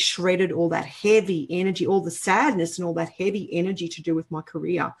actually shredded all that heavy energy, all the sadness and all that heavy energy to do with my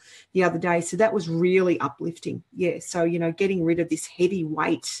career the other day. So that was really uplifting. Yeah. So, you know, getting rid of this heavy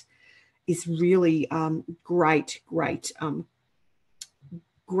weight is really great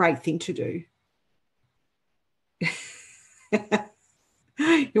thing to do.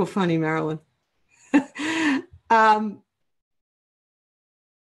 You're funny, Marilyn.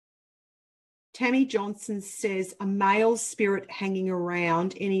 Tammy Johnson says, a male spirit hanging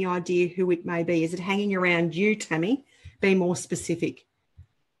around. Any idea who it may be? Is it hanging around you, Tammy? Be more specific.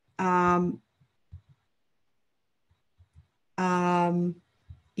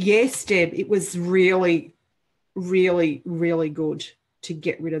 Yes, Deb, it was really, really, really good to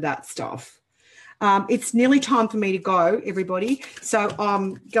get rid of that stuff. It's nearly time for me to go, everybody. So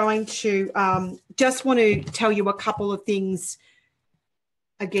I'm going to just want to tell you a couple of things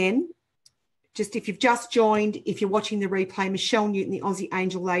again, just if you've just joined, if you're watching the replay, Michelle Newton, the Aussie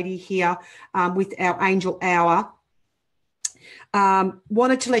Angel Lady here with our Angel Hour.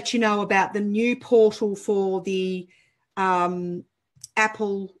 Wanted to let you know about the new portal for the Apple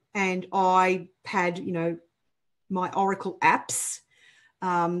and iPad, you know, my Oracle apps.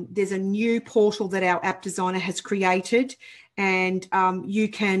 There's a new portal that our app designer has created, and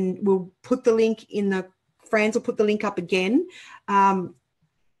we'll put the link Franz will put the link up again.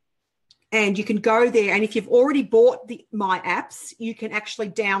 And you can go there, and if you've already bought my apps, you can actually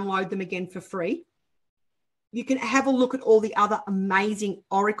download them again for free. You can have a look at all the other amazing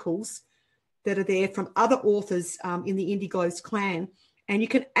oracles that are there from other authors in the Indiglows clan, and you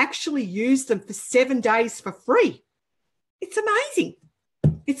can actually use them for 7 days for free. It's amazing.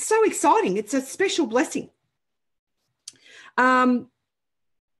 It's so exciting. It's a special blessing. I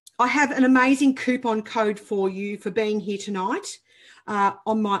have an amazing coupon code for you for being here tonight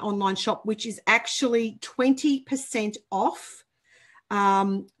on my online shop, which is actually 20% off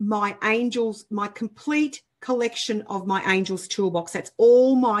my complete collection of my Angels Toolbox. That's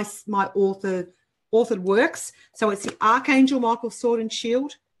all my authored works. So it's the Archangel Michael Sword and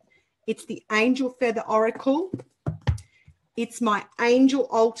Shield. It's the Angel Feather Oracle. It's my Angel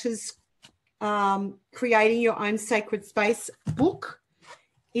Altars Creating Your Own Sacred Space book.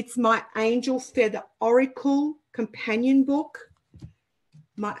 It's my Angel Feather Oracle Companion book.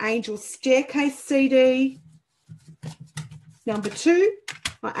 My Angel Staircase CD number 2,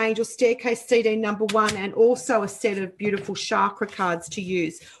 my Angel Staircase CD number 1, and also a set of beautiful chakra cards to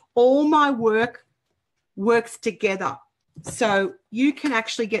use. All my work works together. So you can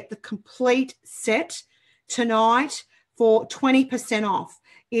actually get the complete set tonight for 20% off.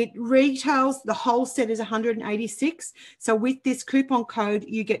 It retails, the whole set is $186. So with this coupon code,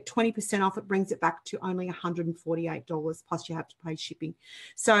 you get 20% off. It brings it back to only $148, plus you have to pay shipping.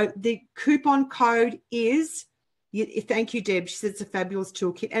 So the coupon code is, thank you, Deb. She said it's a fabulous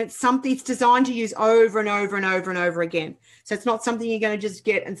toolkit. And it's designed to use over and over and over and over again. So it's not something you're going to just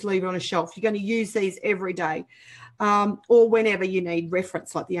get and leave it on a shelf. You're going to use these every day. Or whenever you need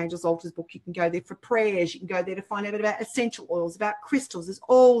reference, like the Angels Altars book, you can go there for prayers. You can go there to find out about essential oils, about crystals. There's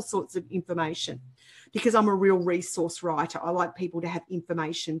all sorts of information, because I'm a real resource writer. I like people to have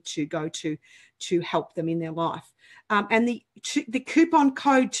information to go to help them in their life. And the coupon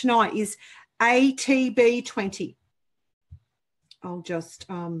code tonight is ATB20. I'll just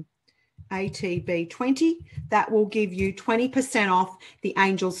ATB20. That will give you 20% off the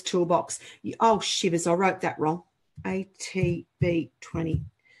Angels Toolbox. Oh, shivers, I wrote that wrong. ATB20.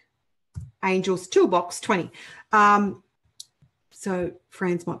 Angels Toolbox 20. So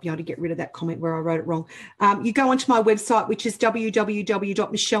Franz might be able to get rid of that comment where I wrote it wrong. You go onto my website, which is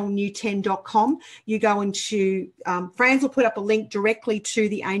www.michellenewten.com. You go into, Franz will put up a link directly to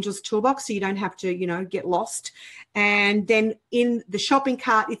the Angels Toolbox, so you don't have to, get lost. And then in the shopping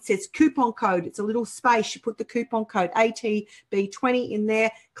cart, it says coupon code. It's a little space. You put the coupon code ATB20 in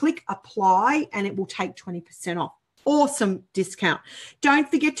there, click apply, and it will take 20% off. Awesome discount. Don't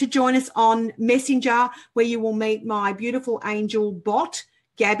forget to join us on Messenger, where you will meet my beautiful angel bot,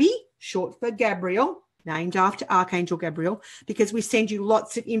 Gabby, short for Gabriel, named after Archangel Gabriel, because we send you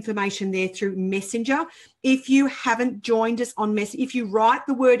lots of information there through Messenger. If you haven't joined us on Messenger, if you write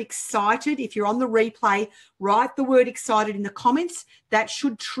the word excited, if you're on the replay, write the word excited in the comments. That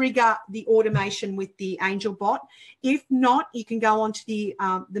should trigger the automation with the Angel bot. If not, you can go onto the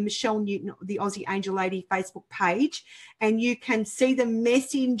Michelle Newton, the Aussie Angel Lady Facebook page, and you can see the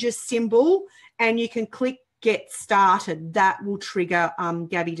messenger symbol, and you can click get started. That will trigger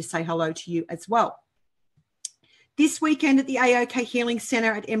Gabby to say hello to you as well. This weekend at the AOK Healing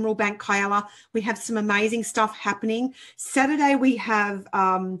Centre at Emerald Bank, Kialla, we have some amazing stuff happening. Saturday, we have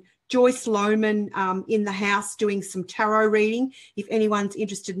Joyce Lohman in the house doing some tarot reading. If anyone's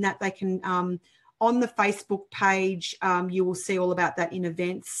interested in that, they can, on the Facebook page, you will see all about that in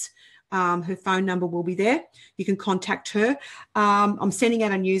events. Her phone number will be there. You can contact her. I'm sending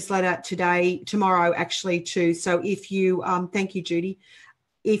out a newsletter tomorrow actually too. So if you, thank you, Judy.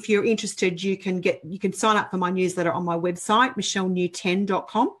 If you're interested, you can sign up for my newsletter on my website,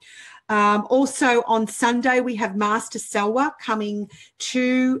 michellenewten.com. Also on Sunday, we have Master Selwa coming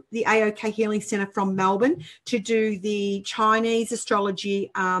to the AOK Healing Centre from Melbourne to do the Chinese astrology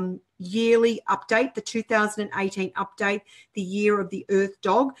yearly update, the 2018 update, the year of the Earth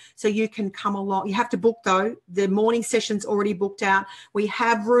Dog. So you can come along. You have to book though. The morning session's already booked out. We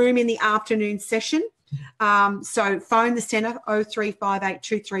have room in the afternoon session. So phone the centre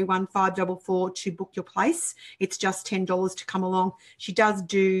 0358231544 to book your place. It's just $10 to come along. She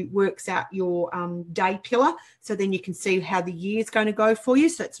works out your day pillar, so then you can see how the year is going to go for you.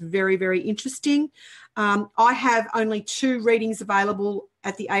 So it's very, very interesting. I have only 2 readings available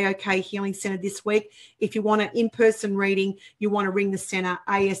at the AOK Healing Centre this week. If you want an in-person reading, you want to ring the centre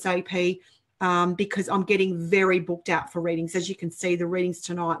ASAP. Because I'm getting very booked out for readings. As you can see, the readings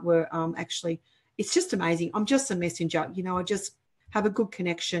tonight were actually, it's just amazing. I'm just a messenger. You know, I just have a good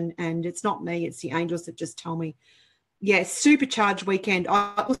connection, and it's not me, it's the angels that just tell me. Yeah, supercharged weekend.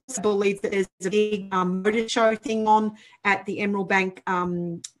 I also believe that there's a big motor show thing on at the Emerald Bank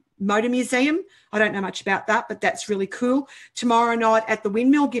Motor Museum. I don't know much about that, but that's really cool. Tomorrow night at the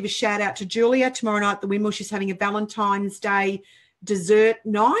Windmill, give a shout out to Julia. Tomorrow night at the Windmill, she's having a Valentine's Day dessert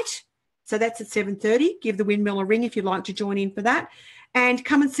night. So that's at 7:30. Give the Windmill a ring if you'd like to join in for that. And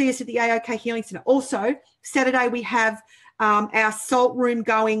come and see us at the AOK Healing Centre. Also, Saturday we have our salt room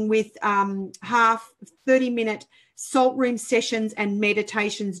going with 30-minute salt room sessions and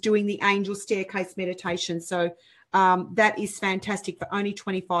meditations, doing the angel staircase meditation. So that is fantastic for only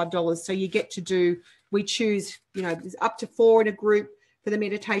 $25. So you get to do, we choose, you know, there's up to 4 in a group for the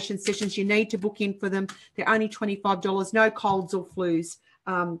meditation sessions. You need to book in for them. They're only $25. No colds or flus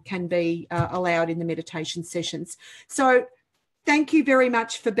can be allowed in the meditation sessions. So thank you very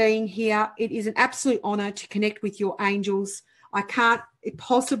much for being here. It is an absolute honour to connect with your angels. I can't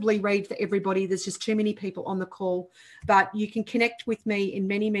possibly read for everybody. There's just too many people on the call, but you can connect with me in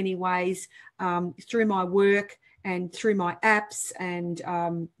many, many ways through my work and through my apps and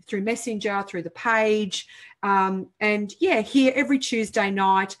through Messenger, through the page. And, yeah, here every Tuesday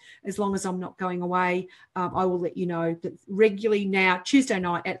night, as long as I'm not going away, I will let you know that regularly now, Tuesday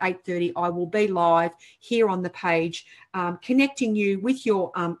night at 8:30, I will be live here on the page, connecting you with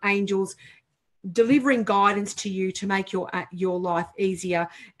your angels, delivering guidance to you to make your life easier.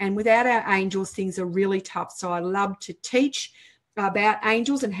 And without our angels, things are really tough. So I love to teach about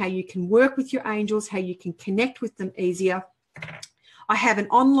angels and how you can work with your angels, how you can connect with them easier. I have an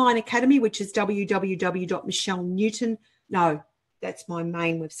online academy, which is www.michellenewton. No, that's my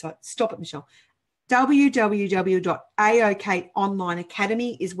main website. Stop it, Michelle. www.AOK Online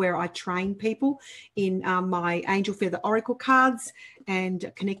Academy is where I train people in my Angel Feather Oracle cards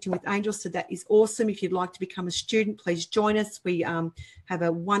and connecting with angels. So that is awesome. If you'd like to become a student, please join us. We have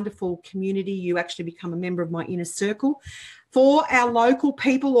a wonderful community. You actually become a member of my inner circle. For our local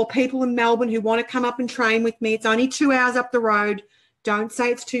people or people in Melbourne who want to come up and train with me, it's only 2 hours up the road. Don't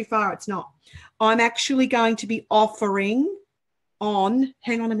say it's too far. It's not. I'm actually going to be offering on,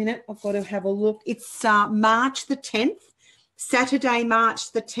 hang on a minute, I've got to have a look. It's March the 10th, Saturday,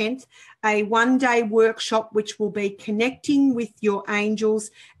 March the 10th, a one-day workshop which will be connecting with your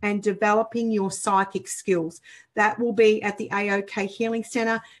angels and developing your psychic skills. That will be at the AOK Healing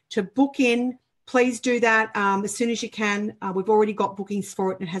Centre. To book in, please do that as soon as you can. We've already got bookings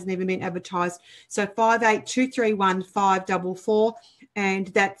for it and it hasn't even been advertised. So 58231544, and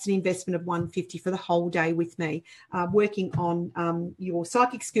that's an investment of $150 for the whole day with me, working on your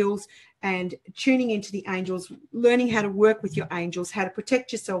psychic skills and tuning into the angels, learning how to work with your angels, how to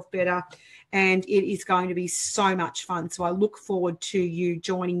protect yourself better, and it is going to be so much fun. So I look forward to you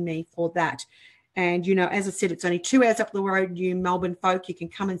joining me for that. And, you know, as I said, it's only 2 hours up the road, you Melbourne folk, you can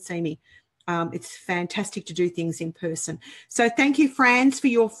come and see me. It's fantastic to do things in person. So thank you, Franz, for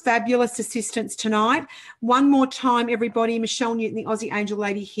your fabulous assistance tonight. One more time, everybody, Michelle Newton, the Aussie Angel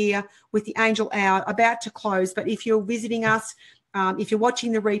Lady, here with the Angel Hour, about to close. But if you're visiting us, if you're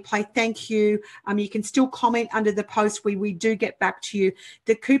watching the replay, thank you. You can still comment under the post. We do get back to you.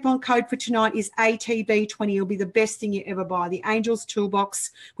 The coupon code for tonight is ATB20. It'll be the best thing you ever buy. The Angels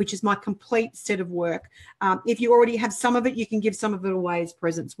Toolbox, which is my complete set of work. If you already have some of it, you can give some of it away as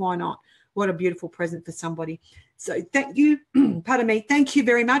presents. Why not? What a beautiful present for somebody. So thank you. Pardon me. Thank you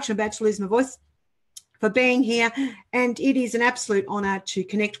very much. I'm about to lose my voice, for being here. And it is an absolute honour to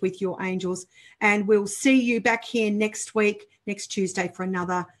connect with your angels. And we'll see you back here next week, next Tuesday, for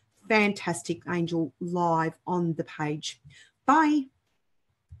another fantastic angel live on the page. Bye.